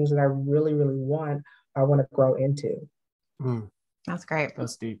are the things that I really, really want, I want to grow into. That's great.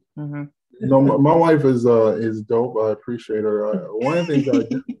 That's deep. You know, my wife is dope. I appreciate her. One of the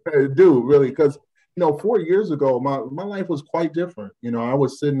things I do really, because 4 years ago, my life was quite different. I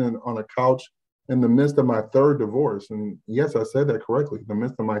was sitting on a couch in the midst of my third divorce, and yes, I said that correctly. In the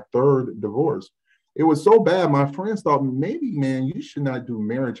midst of my third divorce, it was so bad. My friends thought, maybe, man, you should not do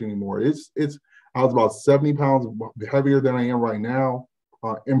marriage anymore. I was about 70 pounds heavier than I am right now,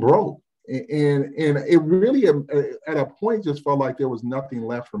 and broke. And it really at a point just felt like there was nothing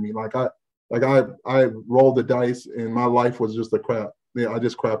left for me. Like I rolled the dice and my life was just a crap. I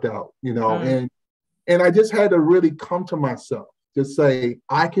just crapped out, and I just had to really come to myself to say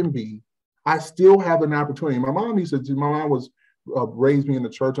I still have an opportunity. My mom raised me in the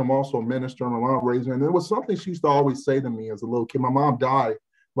church. I'm also a minister. My mom raised me, and it was something she used to always say to me as a little kid. My mom died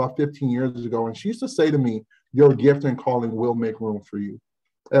about 15 years ago, and she used to say to me, "Your gift and calling will make room for you."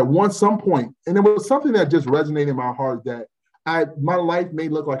 At some point, and it was something that just resonated in my heart, that my life may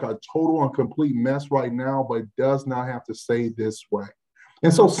look like a total and complete mess right now, but it does not have to stay this way.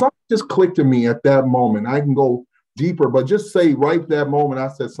 And so something just clicked to me at that moment. I can go deeper, but just say right that moment, I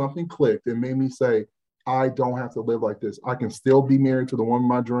said something clicked and made me say, I don't have to live like this. I can still be married to the woman of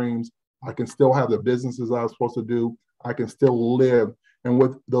my dreams. I can still have the businesses I was supposed to do. I can still live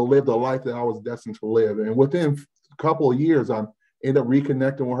live the life that I was destined to live. And within a couple of years, I ended up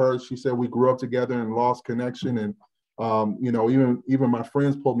reconnecting with her. She said we grew up together and lost connection. And, even my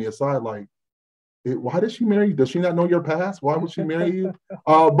friends pulled me aside, like, why did she marry you? Does she not know your past? Why would she marry you?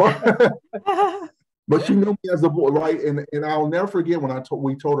 But she knew me as a boy, right? And I'll never forget when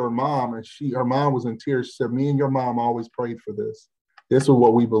we told her mom, and her mom was in tears. She said, me and your mom always prayed for this, this is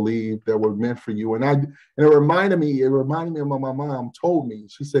what we believe that were meant for you. And it reminded me of what my mom told me.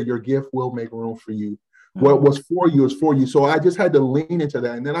 She said, your gift will make room for you. What was for you is for you. So I just had to lean into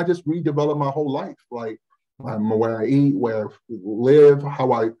that. And then I just redeveloped my whole life, like where I eat, where I live,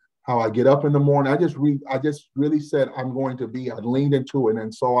 how I get up in the morning. I just really said, I leaned into it.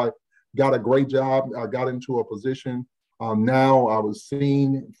 And so I got a great job. I got into a position. Now I was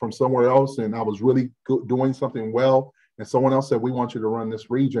seen from somewhere else and I was really doing something well. And someone else said, we want you to run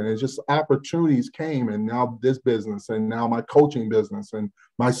this region. And just opportunities came, and now this business, and now my coaching business, and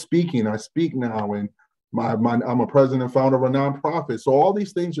my speaking. I speak now, and I'm a president and founder of a nonprofit. So all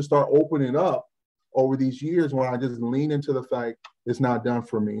these things just start opening up over these years when I just lean into the fact it's not done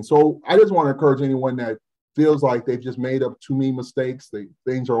for me. So I just want to encourage anyone that feels like they've just made up too many mistakes,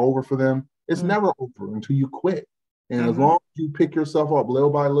 things are over for them. It's never over until you quit. And as long as you pick yourself up little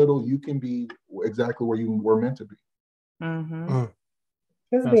by little, you can be exactly where you were meant to be.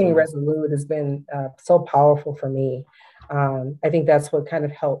 His being resolute has been so powerful for me. I think that's what kind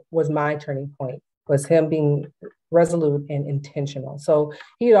of was my turning point, was him being resolute and intentional. So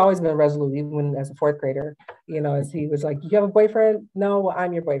he had always been resolute, even as a fourth grader, as he was like, you have a boyfriend? No, well,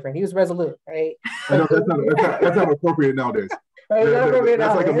 I'm your boyfriend. He was resolute, right? I know that's not appropriate nowadays. Right,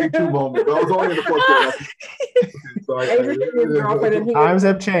 that's like a Me Too moment. But I was only in the fourth grade. Times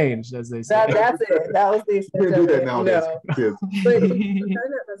have changed, as they say. That's it. That was the extent of it. Nowadays. But he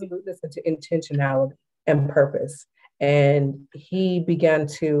turned that resoluteness into intentionality and purpose. And he began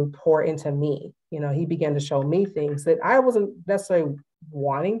to pour into me. He began to show me things that I wasn't necessarily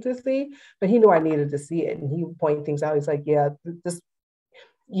wanting to see, but he knew I needed to see it. And he would point things out. He's like, yeah,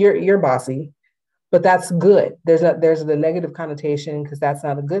 you're bossy. But that's good. There's the negative connotation because that's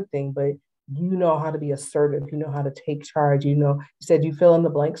not a good thing, but you know how to be assertive. You know how to take charge. You said you fill in the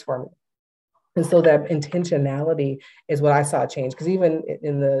blanks for me. And so that intentionality is what I saw change. Because even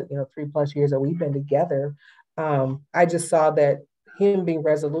in the 3+ years that we've been together, I just saw that him being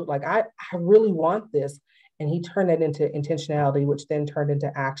resolute, like I really want this. And he turned that into intentionality, which then turned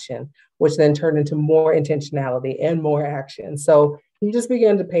into action, which then turned into more intentionality and more action. So he just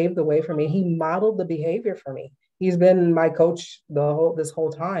began to pave the way for me. He modeled the behavior for me. He's been my coach this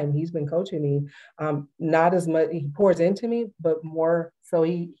whole time. He's been coaching me. Not as much, he pours into me, but more so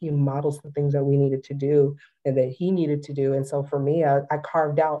he models the things that we needed to do and that he needed to do. And so for me, I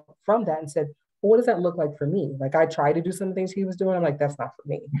carved out from that and said, well, what does that look like for me? Like I tried to do some things he was doing. I'm like, that's not for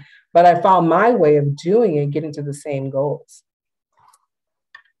me. But I found my way of doing it, getting to the same goals.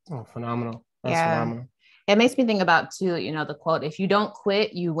 Oh, phenomenal. That's phenomenal. It makes me think about too, the quote, if you don't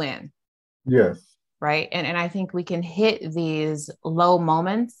quit, you win. Yes. Right. And I think we can hit these low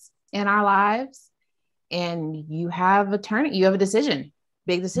moments in our lives and you have a decision,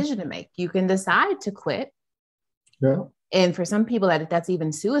 big decision to make. You can decide to quit. Yeah. And for some people that's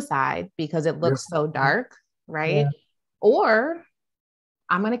even suicide because it looks so dark. Right. Yeah. Or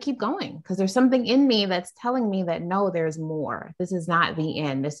I'm going to keep going because there's something in me that's telling me that, no, there's more. This is not the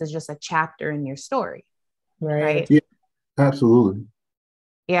end. This is just a chapter in your story. Right. Yeah, absolutely.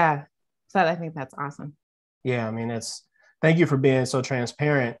 Yeah. So I think that's awesome. Yeah. I mean, thank you for being so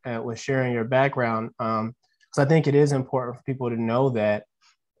transparent with sharing your background. Because I think it is important for people to know that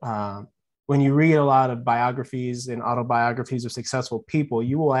when you read a lot of biographies and autobiographies of successful people,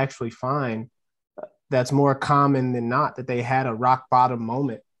 you will actually find that's more common than not that they had a rock bottom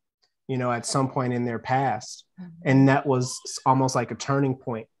moment, at some point in their past. And that was almost like a turning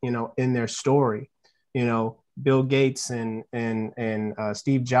point, in their story. Bill Gates and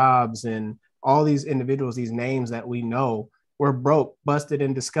Steve Jobs and all these individuals, these names that we know were broke, busted,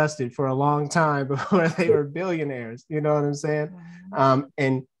 and disgusted for a long time before they were billionaires. You know what I'm saying?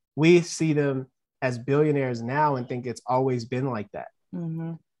 And we see them as billionaires now and think it's always been like that,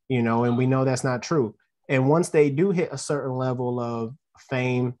 and we know that's not true. And once they do hit a certain level of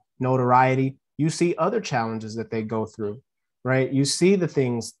fame, notoriety, you see other challenges that they go through, right? You see the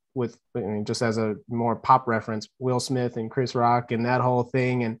things with, just as a more pop reference, Will Smith and Chris Rock and that whole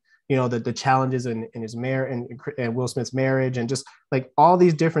thing. And, the challenges in his marriage and Will Smith's marriage and just like all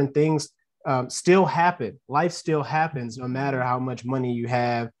these different things still happen. Life still happens no matter how much money you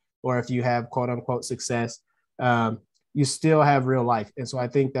have or if you have quote unquote success, you still have real life. And so I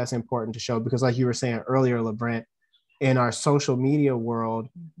think that's important to show because like you were saying earlier, Lebrent, in our social media world,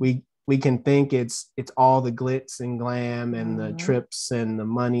 we can think it's all the glitz and glam and the trips and the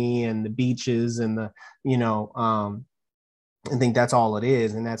money and the beaches and the, I think that's all it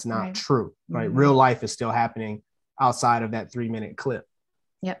is. And that's not true, right? Real life is still happening outside of that 3-minute clip.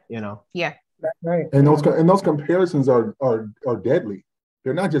 Yep. Yeah. Right. And those comparisons are deadly.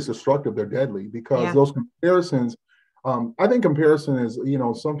 They're not just destructive, they're deadly because those comparisons I think comparison is,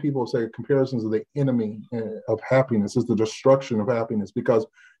 some people say comparisons are the enemy of happiness, is the destruction of happiness, because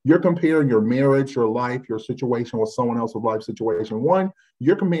you're comparing your marriage, your life, your situation with someone else's life situation. One,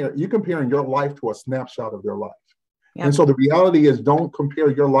 you're comparing your life to a snapshot of their life. Yep. And so the reality is, don't compare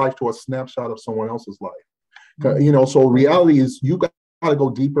your life to a snapshot of someone else's life. Mm-hmm. So reality is, you got to go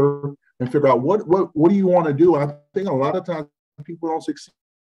deeper and figure out what do you want to do. And I think a lot of times people don't succeed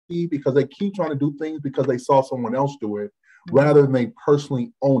because they keep trying to do things because they saw someone else do it, rather than they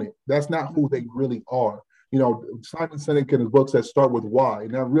personally own it. That's not who they really are. Simon Sinek in his book says, start with why.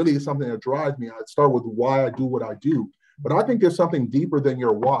 And that really is something that drives me. I start with why I do what I do. But I think there's something deeper than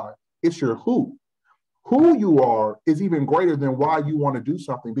your why. It's your who. Who you are is even greater than why you want to do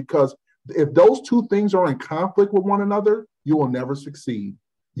something, because if those two things are in conflict with one another, you will never succeed.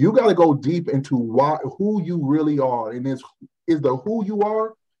 You got to go deep into who you really are. And is the who you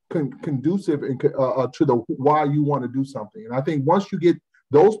are conducive to the why you want to do something. And I think once you get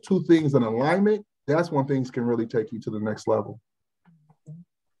those two things in alignment, that's when things can really take you to the next level.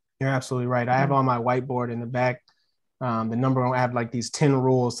 You're absolutely right. I have on my whiteboard in the back, the number one, I have like these 10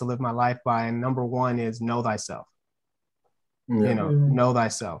 rules to live my life by. And number one is know thyself. Yeah. Know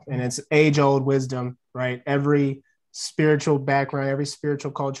thyself. And it's age-old wisdom, right? Every spiritual background, every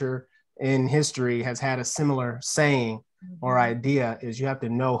spiritual culture in history has had a similar saying or idea, is you have to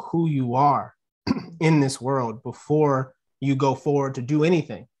know who you are in this world before you go forward to do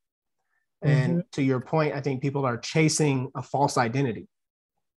anything. And to your point, I think people are chasing a false identity.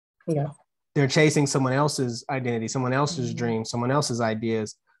 Yeah. They're chasing someone else's identity, someone else's dreams, someone else's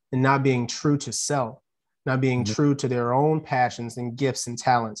ideas, and not being true to self, not being true to their own passions and gifts and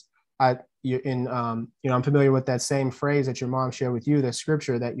talents. I'm familiar with that same phrase that your mom shared with you, the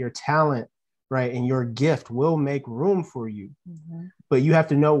scripture, that your talent, right, and your gift will make room for you. But you have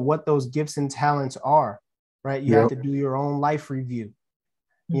to know what those gifts and talents are, right? You have to do your own life review.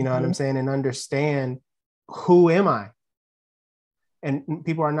 You know what I'm saying? And understand, who am I? And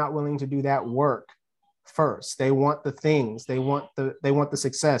people are not willing to do that work first. They want the things, they want the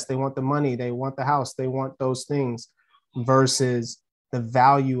success, they want the money, they want the house, they want those things, versus the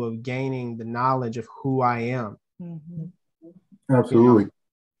value of gaining the knowledge of who I am. Absolutely.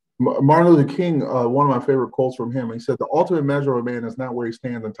 Martin Luther King, one of my favorite quotes from him, he said, the ultimate measure of a man is not where he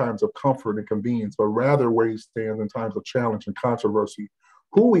stands in times of comfort and convenience, but rather where he stands in times of challenge and controversy.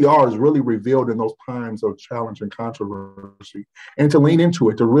 Who we are is really revealed in those times of challenge and controversy, and to lean into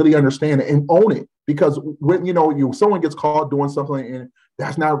it, to really understand it and own it. Because when someone gets caught doing something and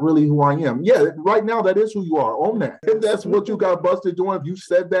that's not really who I am. Yeah, right now that is who you are. Own that. If that's what you got busted doing, if you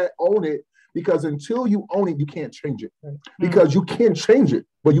said that, own it. Because until you own it, you can't change it. Because you can change it,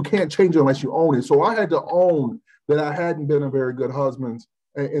 but you can't change it unless you own it. So I had to own that I hadn't been a very good husband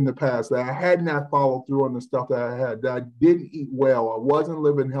in the past, that I had not followed through on the stuff that I had, that I didn't eat well, I wasn't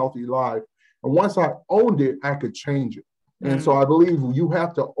living a healthy life. And once I owned it, I could change it. And so I believe you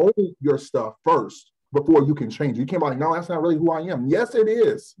have to own your stuff first before you can change it. You can't be like, no, that's not really who I am. Yes, it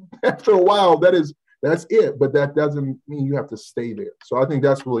is. After a while, that's it. But that doesn't mean you have to stay there. So I think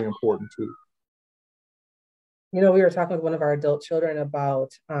that's really important too. We were talking with one of our adult children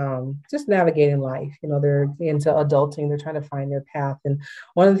about just navigating life. They're into adulting, they're trying to find their path. And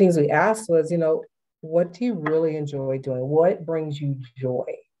one of the things we asked was, what do you really enjoy doing? What brings you joy,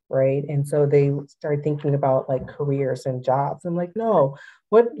 right? And so they started thinking about like careers and jobs. I'm like, no,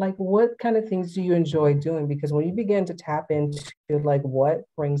 what kind of things do you enjoy doing? Because when you begin to tap into like what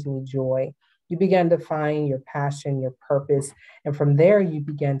brings me joy, you begin to find your passion, your purpose. And from there, you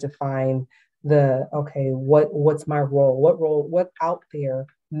begin to find what's my role? What out there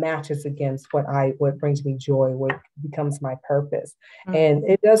matches against what brings me joy, what becomes my purpose. And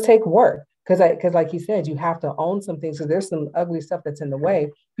it does take work, because like you said, you have to own some things. So there's some ugly stuff that's in the way.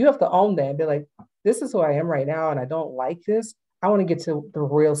 You have to own that and be like, this is who I am right now, and I don't like this. I want to get to the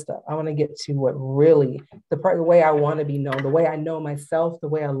real stuff. I want to get to what really, the way I want to be known, the way I know myself, the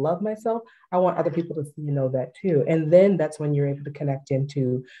way I love myself. I want other people to see and know that too. And then that's when you're able to connect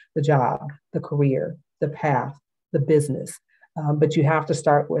into the job, the career, the path, the business. But you have to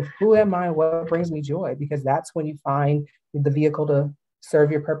start with, who am I? What brings me joy? Because that's when you find the vehicle to serve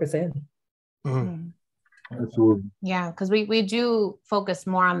your purpose in. Absolutely. Yeah, because we do focus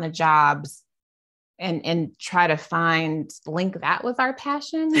more on the jobs and try to link that with our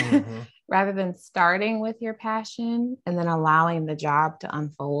passion rather than starting with your passion and then allowing the job to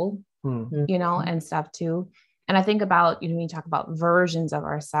unfold, and stuff too. And I think about, when you talk about versions of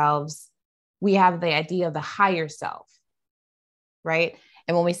ourselves, we have the idea of the higher self, right?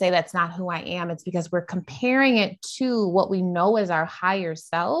 And when we say that's not who I am, it's because we're comparing it to what we know as our higher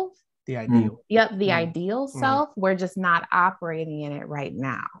self. The ideal. Yep. The ideal self. We're just not operating in it right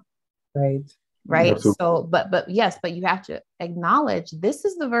now. Right. Right. Absolutely. So, but yes, but you have to acknowledge this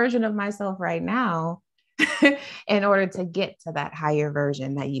is the version of myself right now in order to get to that higher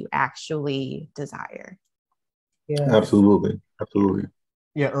version that you actually desire. Yeah. Absolutely. Absolutely.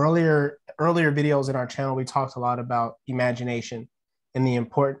 Yeah. Earlier videos in our channel, we talked a lot about imagination and the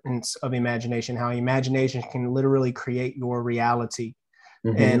importance of imagination, how imagination can literally create your reality.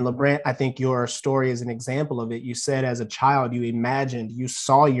 And Lebrent, I think your story is an example of it. You said as a child, you imagined, you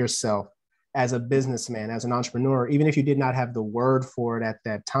saw yourself as a businessman, as an entrepreneur, even if you did not have the word for it at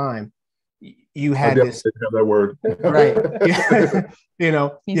that time. You had this. Didn't have that word, right? You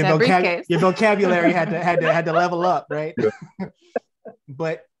know, your vocabulary had to level up, right? Yeah.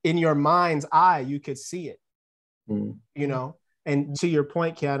 But in your mind's eye, you could see it. You know, and to your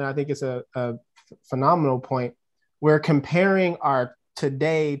point, Kiana, I think it's a phenomenal point. We're comparing our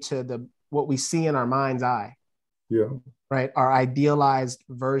today to what we see in our mind's eye. Yeah. Right. Our idealized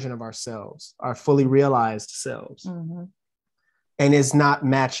version of ourselves, our fully realized selves, and is not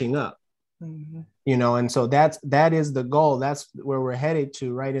matching up. You know, and so that is the goal. That's where we're headed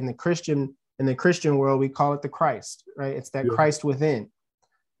to, right? In the Christian world, we call it the Christ, right? It's that Christ within.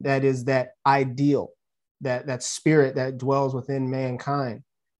 That is that ideal, that spirit that dwells within mankind.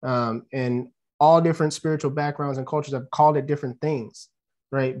 And all different spiritual backgrounds and cultures have called it different things,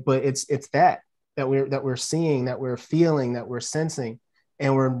 right? But it's that we're seeing, that we're feeling, that we're sensing,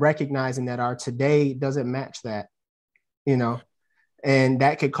 and we're recognizing that our today doesn't match that, you know, and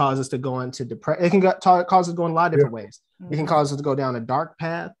that could cause us to go into depression. It can cause us to go in a lot of different ways. It can cause us to go down a dark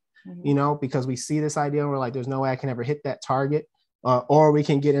path, you know, because we see this idea and we're like, there's no way I can ever hit that target. Or we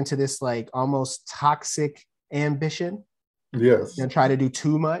can get into this like almost toxic ambition. Yes. And try to do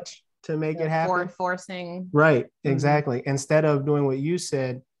too much to make it happen. Forcing. Right. Exactly. Instead of doing what you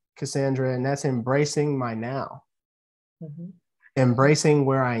said, Cassandra, and that's embracing my now, embracing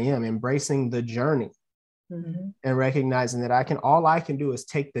where I am, embracing the journey, and recognizing that all I can do is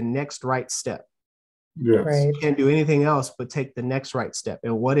take the next right step. Yes. Right. Can't do anything else but take the next right step.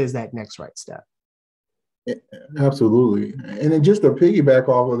 And what is that next right step? Absolutely. And then just to piggyback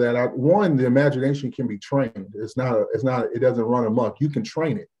off of that, the imagination can be trained. It doesn't run amok. You can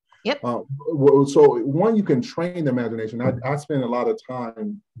train it. Yep. So you can train the imagination. I spend a lot of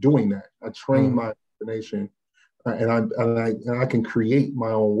time doing that. I train my imagination, and I can create my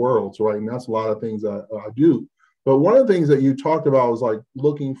own worlds, right? And that's a lot of things I do. But one of the things that you talked about was like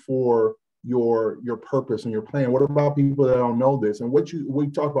looking for your purpose and your plan. What about people that don't know this? And what we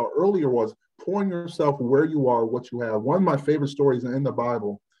talked about earlier was pouring yourself where you are, what you have. One of my favorite stories in the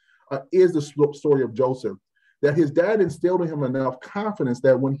Bible is the story of Joseph, that his dad instilled in him enough confidence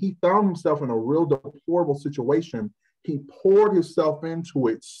that when he found himself in a real deplorable situation, he poured himself into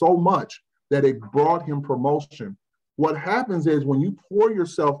it so much that it brought him promotion. What happens is when you pour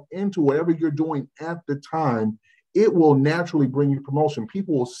yourself into whatever you're doing at the time, it will naturally bring you promotion.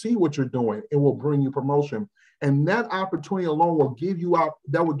 People will see what you're doing. It will bring you promotion. And that opportunity alone will give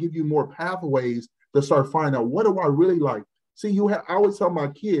you more pathways to start finding out, what do I really like? See, I always tell my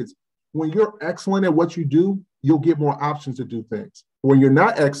kids, when you're excellent at what you do, you'll get more options to do things. When you're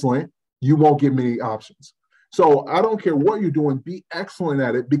not excellent, you won't get many options. So I don't care what you're doing, be excellent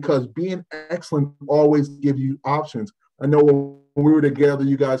at it, because being excellent always gives you options. I know when we were together,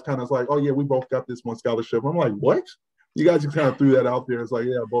 you guys kind of like, oh yeah, we both got this one scholarship. I'm like, what? You guys just kind of threw that out there. It's like,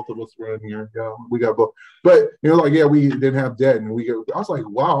 yeah, both of us were in here. Yeah, we got both. But like, yeah, we didn't have debt, and I was like,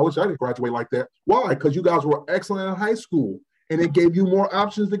 wow, I wish I didn't graduate like that. Why? Because you guys were excellent in high school, and it gave you more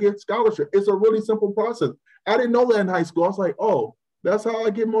options to get scholarship. It's a really simple process. I didn't know that in high school. I was like, oh, that's how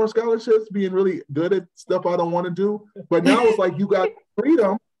I get more scholarships, being really good at stuff I don't want to do. But now it's like you got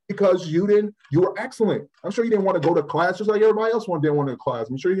freedom because you were excellent. I'm sure you didn't want to go to class just like everybody else didn't want to go to class.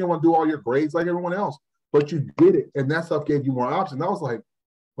 I'm sure you didn't want to do all your grades like everyone else, but you did it. And that stuff gave you more options. I was like,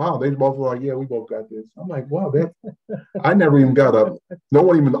 wow, they both were like, yeah, we both got this. I'm like, wow, I never even no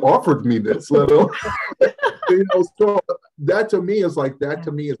one even offered me this, let alone. So that to me is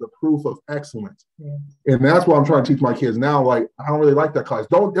the proof of excellence. Yeah. And that's what I'm trying to teach my kids now. Like, I don't really like that class.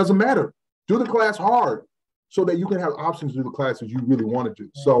 Doesn't matter. Do the class hard so that you can have options to do the classes you really want to do.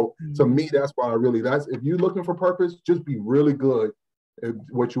 So to me, that's why if you're looking for purpose, just be really good at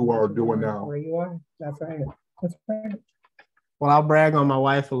what you are doing now. Where you are. That's right. That's right. Well, I'll brag on my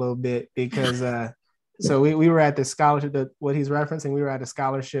wife a little bit because so we were at the scholarship, what he's referencing, we were at a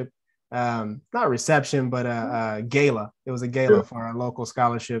scholarship, not reception, but a gala. It was a gala for our local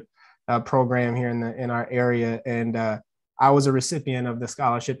scholarship program here in our area. And I was a recipient of the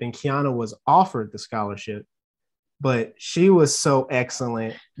scholarship, and Kiana was offered the scholarship. but she was so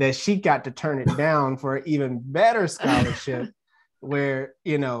excellent that she got to turn it down for an even better scholarship where,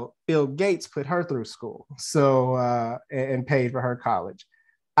 you know, Bill Gates put her through school. So, and paid for her college.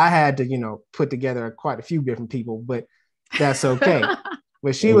 I had to, you know, put together quite a few different people, but that's okay.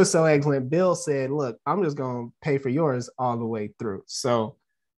 But she was so excellent. Bill said, look, I'm just going to pay for yours all the way through. So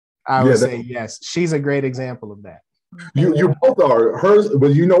I would say, yes, she's a great example of that. You both are. Hers,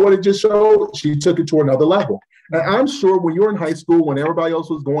 but you know what it just showed? She took it to another level. And I'm sure when you were in high school, when everybody else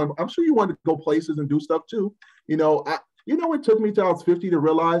was going, I'm sure you wanted to go places and do stuff too. You know, it took me till I was 50 to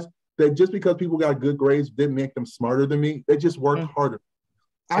realize that just because people got good grades didn't make them smarter than me. They just worked harder.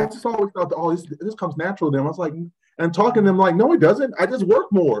 I just always thought, oh, this comes natural to them. I was like, and talking to them like, no, it doesn't. I just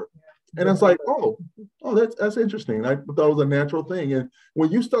work more. And it's like, oh, that's interesting. I thought it was a natural thing. And when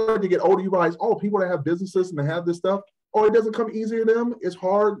you start to get older, you realize, oh, people that have businesses and they have this stuff, oh, it doesn't come easy to them. It's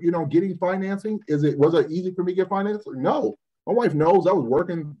hard, you know, getting financing. Was it easy for me to get financing? No. My wife knows I was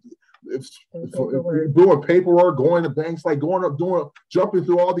working, doing paperwork, going to banks, like jumping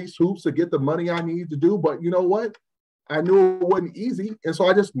through all these hoops to get the money I need to do. But you know what? I knew it wasn't easy. And so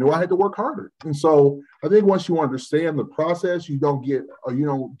I just knew I had to work harder. And so I think once you understand the process, you don't get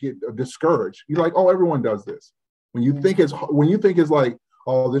discouraged. You're like, oh, everyone does this. When you think it's like,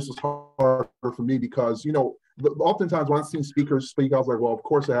 oh, this is harder for me because, you know, oftentimes when I've seen speakers speak, I was like, well, of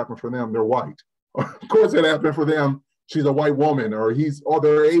course it happened for them. They're white. Of course it happened for them. She's a white woman or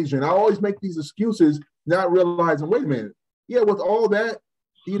they're Asian. I always make these excuses, not realizing, wait a minute. Yeah, with all that,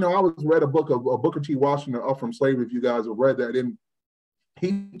 you know, I read a book of Booker T. Washington, Up from Slavery, if you guys have read that. And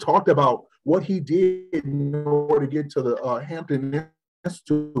he talked about what he did in order to get to the Hampton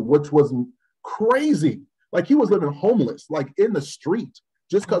Institute, which was crazy. Like he was living homeless, like in the street,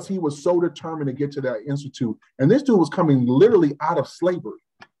 just because he was so determined to get to that institute. And this dude was coming literally out of slavery.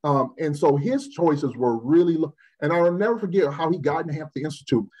 And so his choices were really, and I'll never forget how he got in Hampton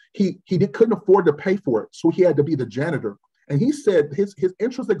Institute. He couldn't afford to pay for it, so he had to be the janitor. And he said his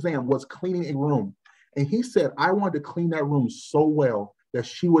entrance exam was cleaning a room. And he said, I wanted to clean that room so well that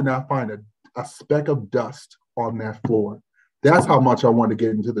she would not find a speck of dust on that floor. That's how much I wanted to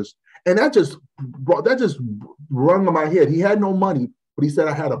get into this. And that just rung in my head. He had no money, but he said,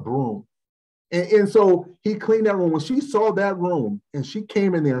 I had a broom. And so he cleaned that room. When she saw that room and she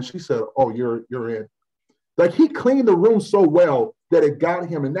came in there and she said, oh, you're in. Like he cleaned the room so well that it got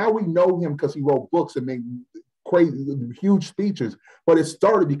him. And now we know him because he wrote books and made crazy, huge speeches, but it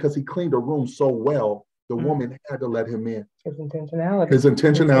started because he cleaned a room so well, the woman had to let him in. His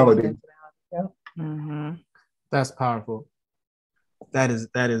intentionality. Yeah. Mm-hmm. That's powerful. That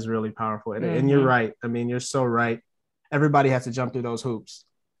is really powerful. And you're right. I mean, you're so right. Everybody has to jump through those hoops.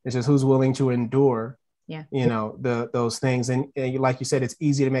 It's just who's willing to endure, you know, those things. And like you said, it's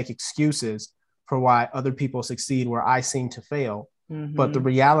easy to make excuses for why other people succeed where I seem to fail. Mm-hmm. But the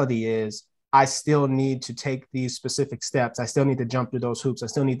reality is, I still need to take these specific steps. I still need to jump through those hoops. I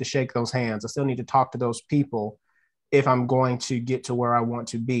still need to shake those hands. I still need to talk to those people if I'm going to get to where I want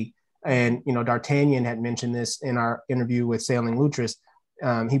to be. And, you know, D'Artagnan had mentioned this in our interview with Sailing Lutris.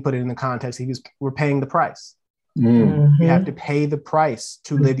 He put it in the context. We're paying the price. Mm-hmm. You have to pay the price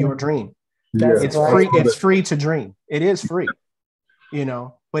to live your dream. It's free. It's free to dream. It is free, you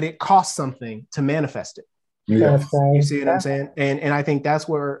know, but it costs something to manifest it. Yes. You see what I'm saying? And I think that's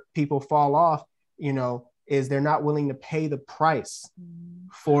where people fall off, you know, is they're not willing to pay the price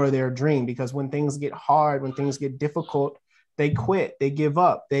for their dream, because when things get hard, when things get difficult, they quit, they give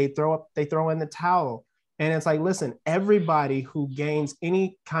up, they throw in the towel. And it's like, listen, everybody who gains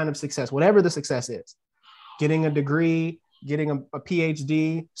any kind of success, whatever the success is, getting a degree, getting a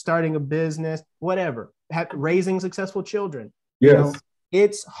PhD, starting a business, whatever, raising successful children, you know,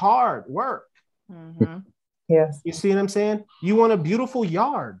 it's hard work. Mm-hmm. Yes. You see what I'm saying? You want a beautiful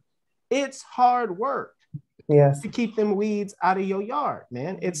yard. It's hard work. Yes. To keep them weeds out of your yard,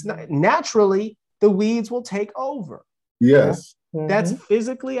 man. It's not naturally the weeds will take over. Yes. Mm-hmm. That's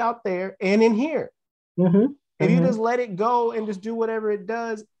physically out there and in here. Mm-hmm. If you just let it go and just do whatever it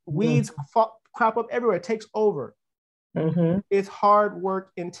does, weeds crop up everywhere. It takes over. Mm-hmm. It's hard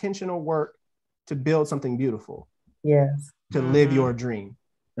work, intentional work to build something beautiful. Yes. To live your dream.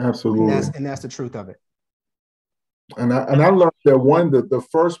 Absolutely. And that's the truth of it. And I learned that the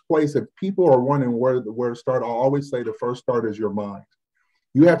first place, if people are wondering where to start, I'll always say the first start is your mind.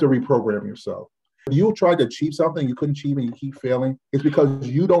 You have to reprogram yourself. If you try to achieve something you couldn't achieve and you keep failing, it's because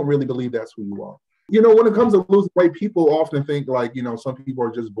you don't really believe that's who you are. You know, when it comes to losing weight, people often think like, you know, some people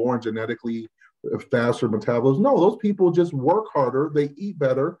are just born genetically faster metabolism. No, those people just work harder, they eat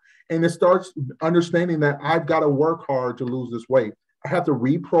better, and it starts understanding that I've got to work hard to lose this weight. I have to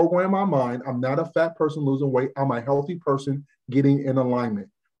reprogram my mind. I'm not a fat person losing weight. I'm a healthy person getting in alignment.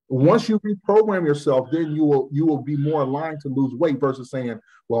 Once you reprogram yourself, then you will be more aligned to lose weight versus saying,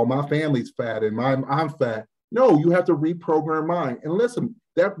 well, my family's fat and I'm fat. No, you have to reprogram mind. And listen,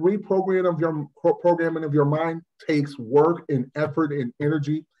 that programming of your mind takes work and effort and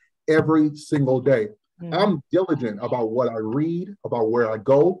energy every single day. Mm-hmm. I'm diligent about what I read, about where I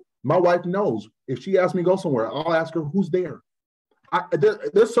go. My wife knows if she asks me to go somewhere, I'll ask her who's there.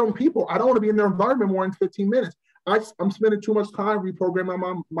 There's some people, I don't want to be in their environment more than 15 minutes. I'm spending too much time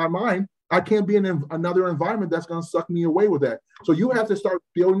reprogramming my mind. I can't be in another environment that's going to suck me away with that. So you have to start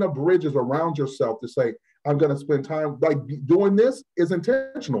building up bridges around yourself to say, I'm going to spend time, like doing this is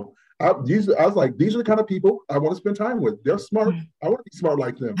intentional. These are the kind of people I want to spend time with. They're smart. I want to be smart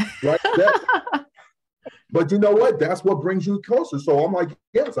like them, right? But you know what? That's what brings you closer. So I'm like,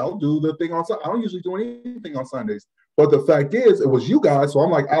 yes, I'll do the thing on Sunday. I don't usually do anything on Sundays. But the fact is, it was you guys. So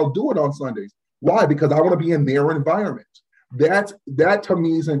I'm like, I'll do it on Sundays. Why? Because I want to be in their environment. That to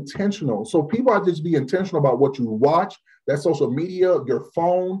me is intentional. So people have to just be intentional about what you watch, that social media, your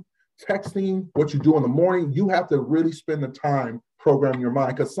phone, texting, what you do in the morning. You have to really spend the time programming your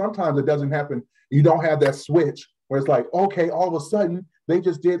mind, because sometimes it doesn't happen. You don't have that switch where it's like, okay, all of a sudden they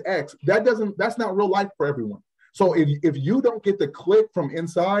just did X. That's not real life for everyone. So if you don't get the click from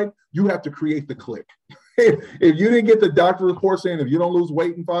inside, you have to create the click. If you didn't get the doctor report saying if you don't lose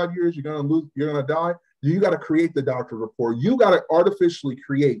weight in 5 years, you're gonna die, you got to create the doctor report. You got to artificially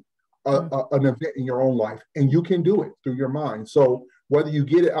create an event in your own life, and you can do it through your mind. So whether you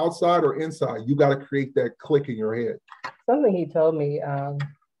get it outside or inside, you got to create that click in your head. Something he told me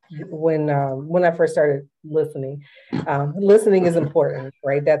when I first started listening. Listening is important,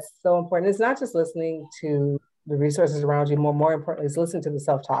 right? That's so important. It's not just listening to the resources around you. More importantly, is listening to the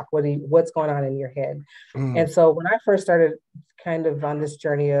self-talk. What's going on in your head? And so when I first started kind of on this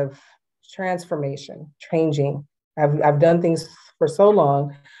journey of transformation, changing, I've done things for so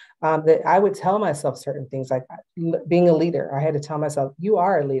long that I would tell myself certain things, like being a leader. I had to tell myself, you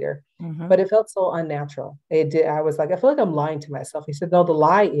are a leader, but it felt so unnatural. I was like, I feel like I'm lying to myself. He said, no, the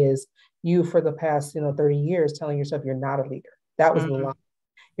lie is you for the past 30 years telling yourself you're not a leader. That was the lie.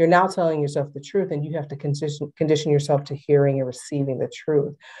 You're now telling yourself the truth, and you have to condition yourself to hearing and receiving the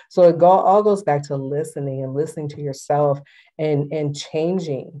truth. So it all goes back to listening and listening to yourself and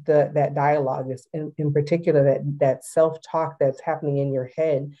changing that dialogue, in particular that self-talk that's happening in your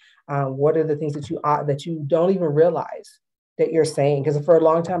head. What are the things that you don't even realize that you're saying? Because for a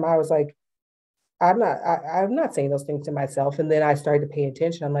long time I was like, I'm not saying those things to myself. And then I started to pay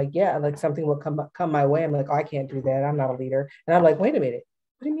attention. I'm like, yeah, like something will come my way. I'm like, oh, I can't do that. I'm not a leader. And I'm like, wait a minute.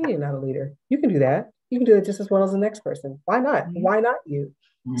 What do you mean you're not a leader? You can do that. You can do it just as well as the next person. Why not? Why not you?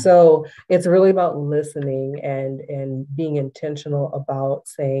 So it's really about listening and being intentional about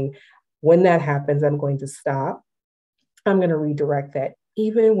saying, when that happens, I'm going to stop. I'm going to redirect that,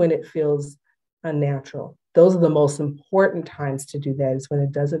 even when it feels unnatural. Those are the most important times to do that, is when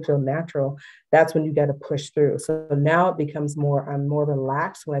it doesn't feel natural. That's when you got to push through. So now it becomes I'm more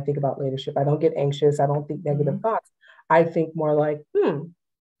relaxed when I think about leadership. I don't get anxious. I don't think negative thoughts. I think more like,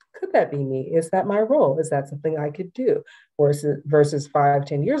 could that be me? Is that my role? Is that something I could do? Versus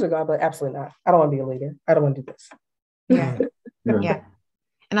 5-10 years ago, I'm like, absolutely not. I don't want to be a leader. I don't want to do this. Yeah.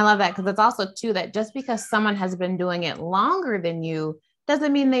 And I love that, because it's also too that just because someone has been doing it longer than you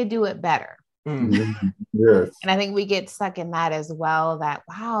doesn't mean they do it better. Yes. And I think we get stuck in that as well, that,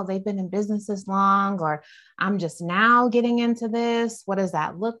 wow, they've been in business this long, or I'm just now getting into this. What does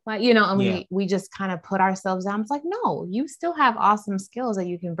that look like? And we just kind of put ourselves down. It's like, no, you still have awesome skills that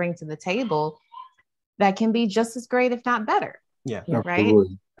you can bring to the table that can be just as great, if not better. Yeah. Right.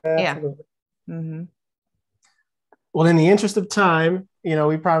 Absolutely. Yeah. Well, in the interest of time,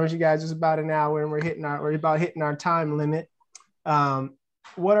 we promised you guys just about an hour, and we're about hitting our time limit.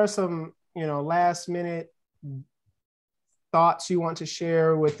 What are some last minute thoughts you want to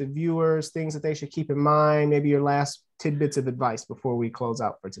share with the viewers, things that they should keep in mind, maybe your last tidbits of advice before we close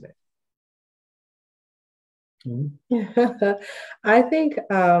out for today? I think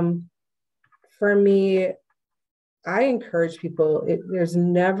for me, I encourage people, there's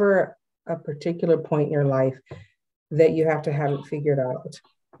never a particular point in your life that you have to have it figured out.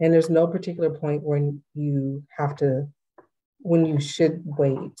 And there's no particular point when you should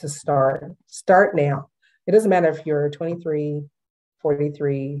wait to start. Start now. It doesn't matter if you're 23,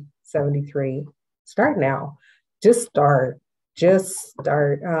 43, 73. Start now. Just start.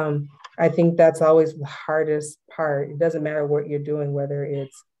 I think that's always the hardest part. It doesn't matter what you're doing, whether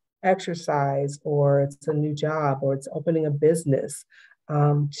it's exercise or it's a new job or it's opening a business.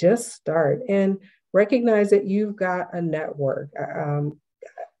 Just start. And recognize that you've got a network.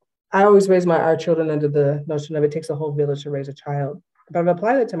 I always raise our children under the notion of it takes a whole village to raise a child. But I've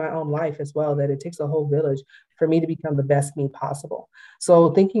applied it to my own life as well, that it takes a whole village for me to become the best me possible.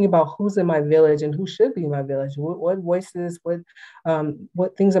 So thinking about who's in my village and who should be in my village, what voices,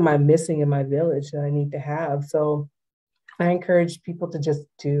 what things am I missing in my village that I need to have? So I encourage people to just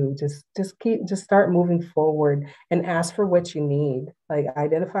start moving forward and ask for what you need. Like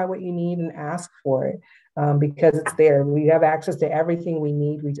identify what you need and ask for it, because it's there. We have access to everything we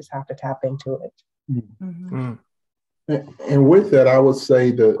need. We just have to tap into it. Mm-hmm. And with that, I would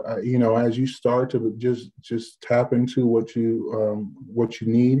say that as you start to just tap into what you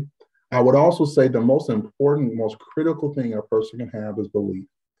need, I would also say the most important, most critical thing a person can have is belief.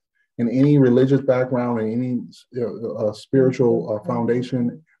 In any religious background, in any spiritual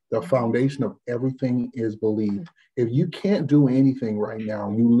foundation, the foundation of everything is belief. If you can't do anything right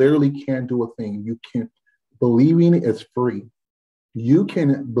now, you literally can't do a thing. You can't. Believing is free. You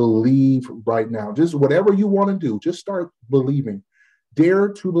can believe right now. Just whatever you want to do, just start believing. Dare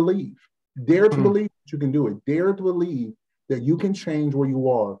to believe. Dare to believe that you can do it. Dare to believe that you can change where you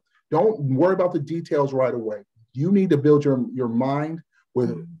are. Don't worry about the details right away. You need to build your mind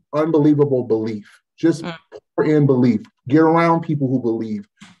with unbelievable belief. Just pour in belief. Get around people who believe.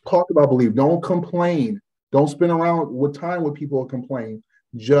 Talk about belief. Don't complain. Don't spend time with people who complain.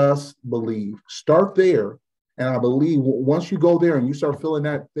 Just believe. Start there. And I believe once you go there and you start feeling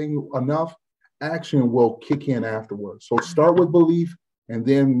that thing enough, action will kick in afterwards. So start with belief and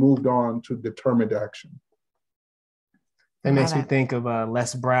then moved on to determined action. That makes me think of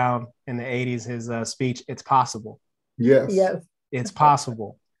Les Brown in the 80s, his speech, "It's possible." Yes. It's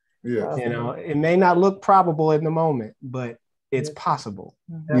possible. Yes. It may not look probable in the moment, but it's possible.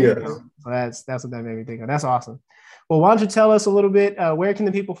 Yes. So that's what that made me think of. That's awesome. Well, why don't you tell us a little bit, where can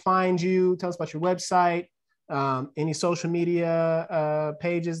the people find you? Tell us about your website, any social media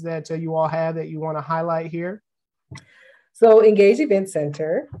pages that you all have that you want to highlight here. So Engage Event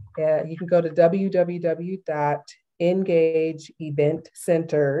Center, you can go to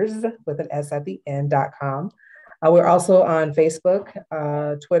www.engageeventcenters with an S at the end.com. We're also on Facebook,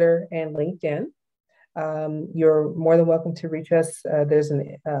 Twitter, and LinkedIn. You're more than welcome to reach us. There's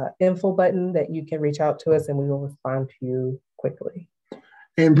an info button that you can reach out to us and we will respond to you quickly.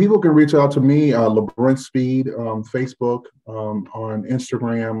 And people can reach out to me, Lebrent Speed, on Facebook, on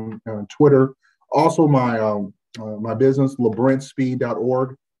Instagram, Twitter. Also my business,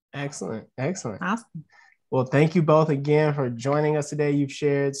 LebrentSpeed.org. Excellent. Awesome. Well, thank you both again for joining us today. You've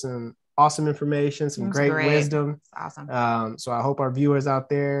shared some awesome information, some great wisdom. Awesome. So I hope our viewers out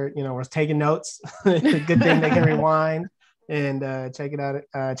there, we're taking notes. It's a good thing they can rewind and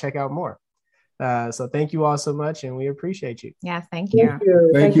check out more. So thank you all so much, and we appreciate you. Yeah, thank you.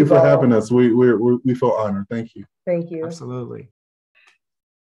 Thank you for having us. We feel honored. Thank you. Thank you. Absolutely.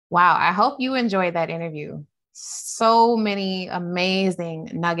 Wow, I hope you enjoyed that interview. So many amazing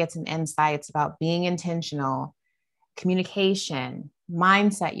nuggets and insights about being intentional, communication,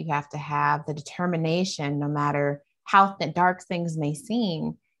 mindset you have to have, the determination, no matter how dark things may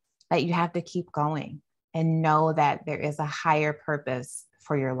seem, that you have to keep going and know that there is a higher purpose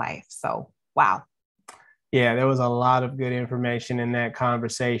for your life. So, wow. Yeah, there was a lot of good information in that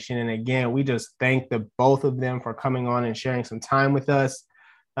conversation. And again, we just thank the both of them for coming on and sharing some time with us.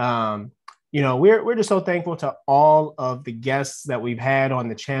 We're just so thankful to all of the guests that we've had on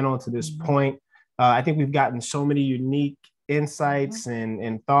the channel to this point. I think we've gotten so many unique insights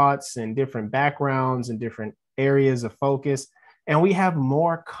and thoughts and different backgrounds and different areas of focus. And we have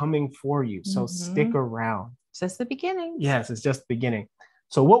more coming for you. So stick around. Just the beginning. Yes, it's just the beginning.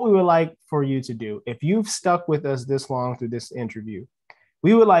 So what we would like for you to do, if you've stuck with us this long through this interview,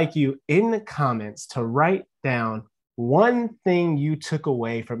 we would like you in the comments to write down one thing you took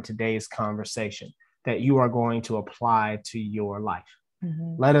away from today's conversation that you are going to apply to your life.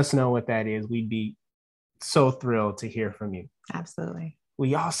 Let us know what that is. We'd be so thrilled to hear from you. Absolutely.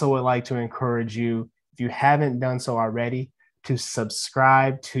 We also would like to encourage you, if you haven't done so already, to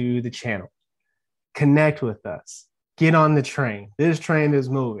subscribe to the channel. Connect with us. Get on the train. This train is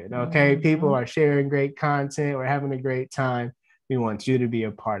moving, okay? People are sharing great content. We're having a great time. We want you to be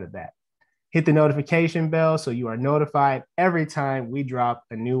a part of that. Hit the notification bell so you are notified every time we drop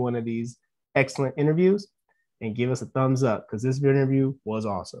a new one of these excellent interviews, and give us a thumbs up because this interview was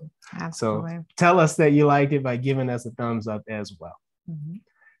awesome. Absolutely. So tell us that you liked it by giving us a thumbs up as well.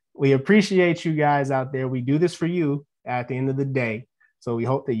 We appreciate you guys out there. We do this for you at the end of the day. So we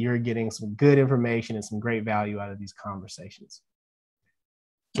hope that you're getting some good information and some great value out of these conversations.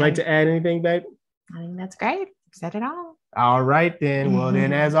 Would you like to add anything, babe? I think that's great. Said it all. All right, then. Well,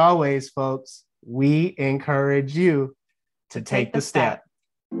 then, as always, folks, we encourage you to take the step.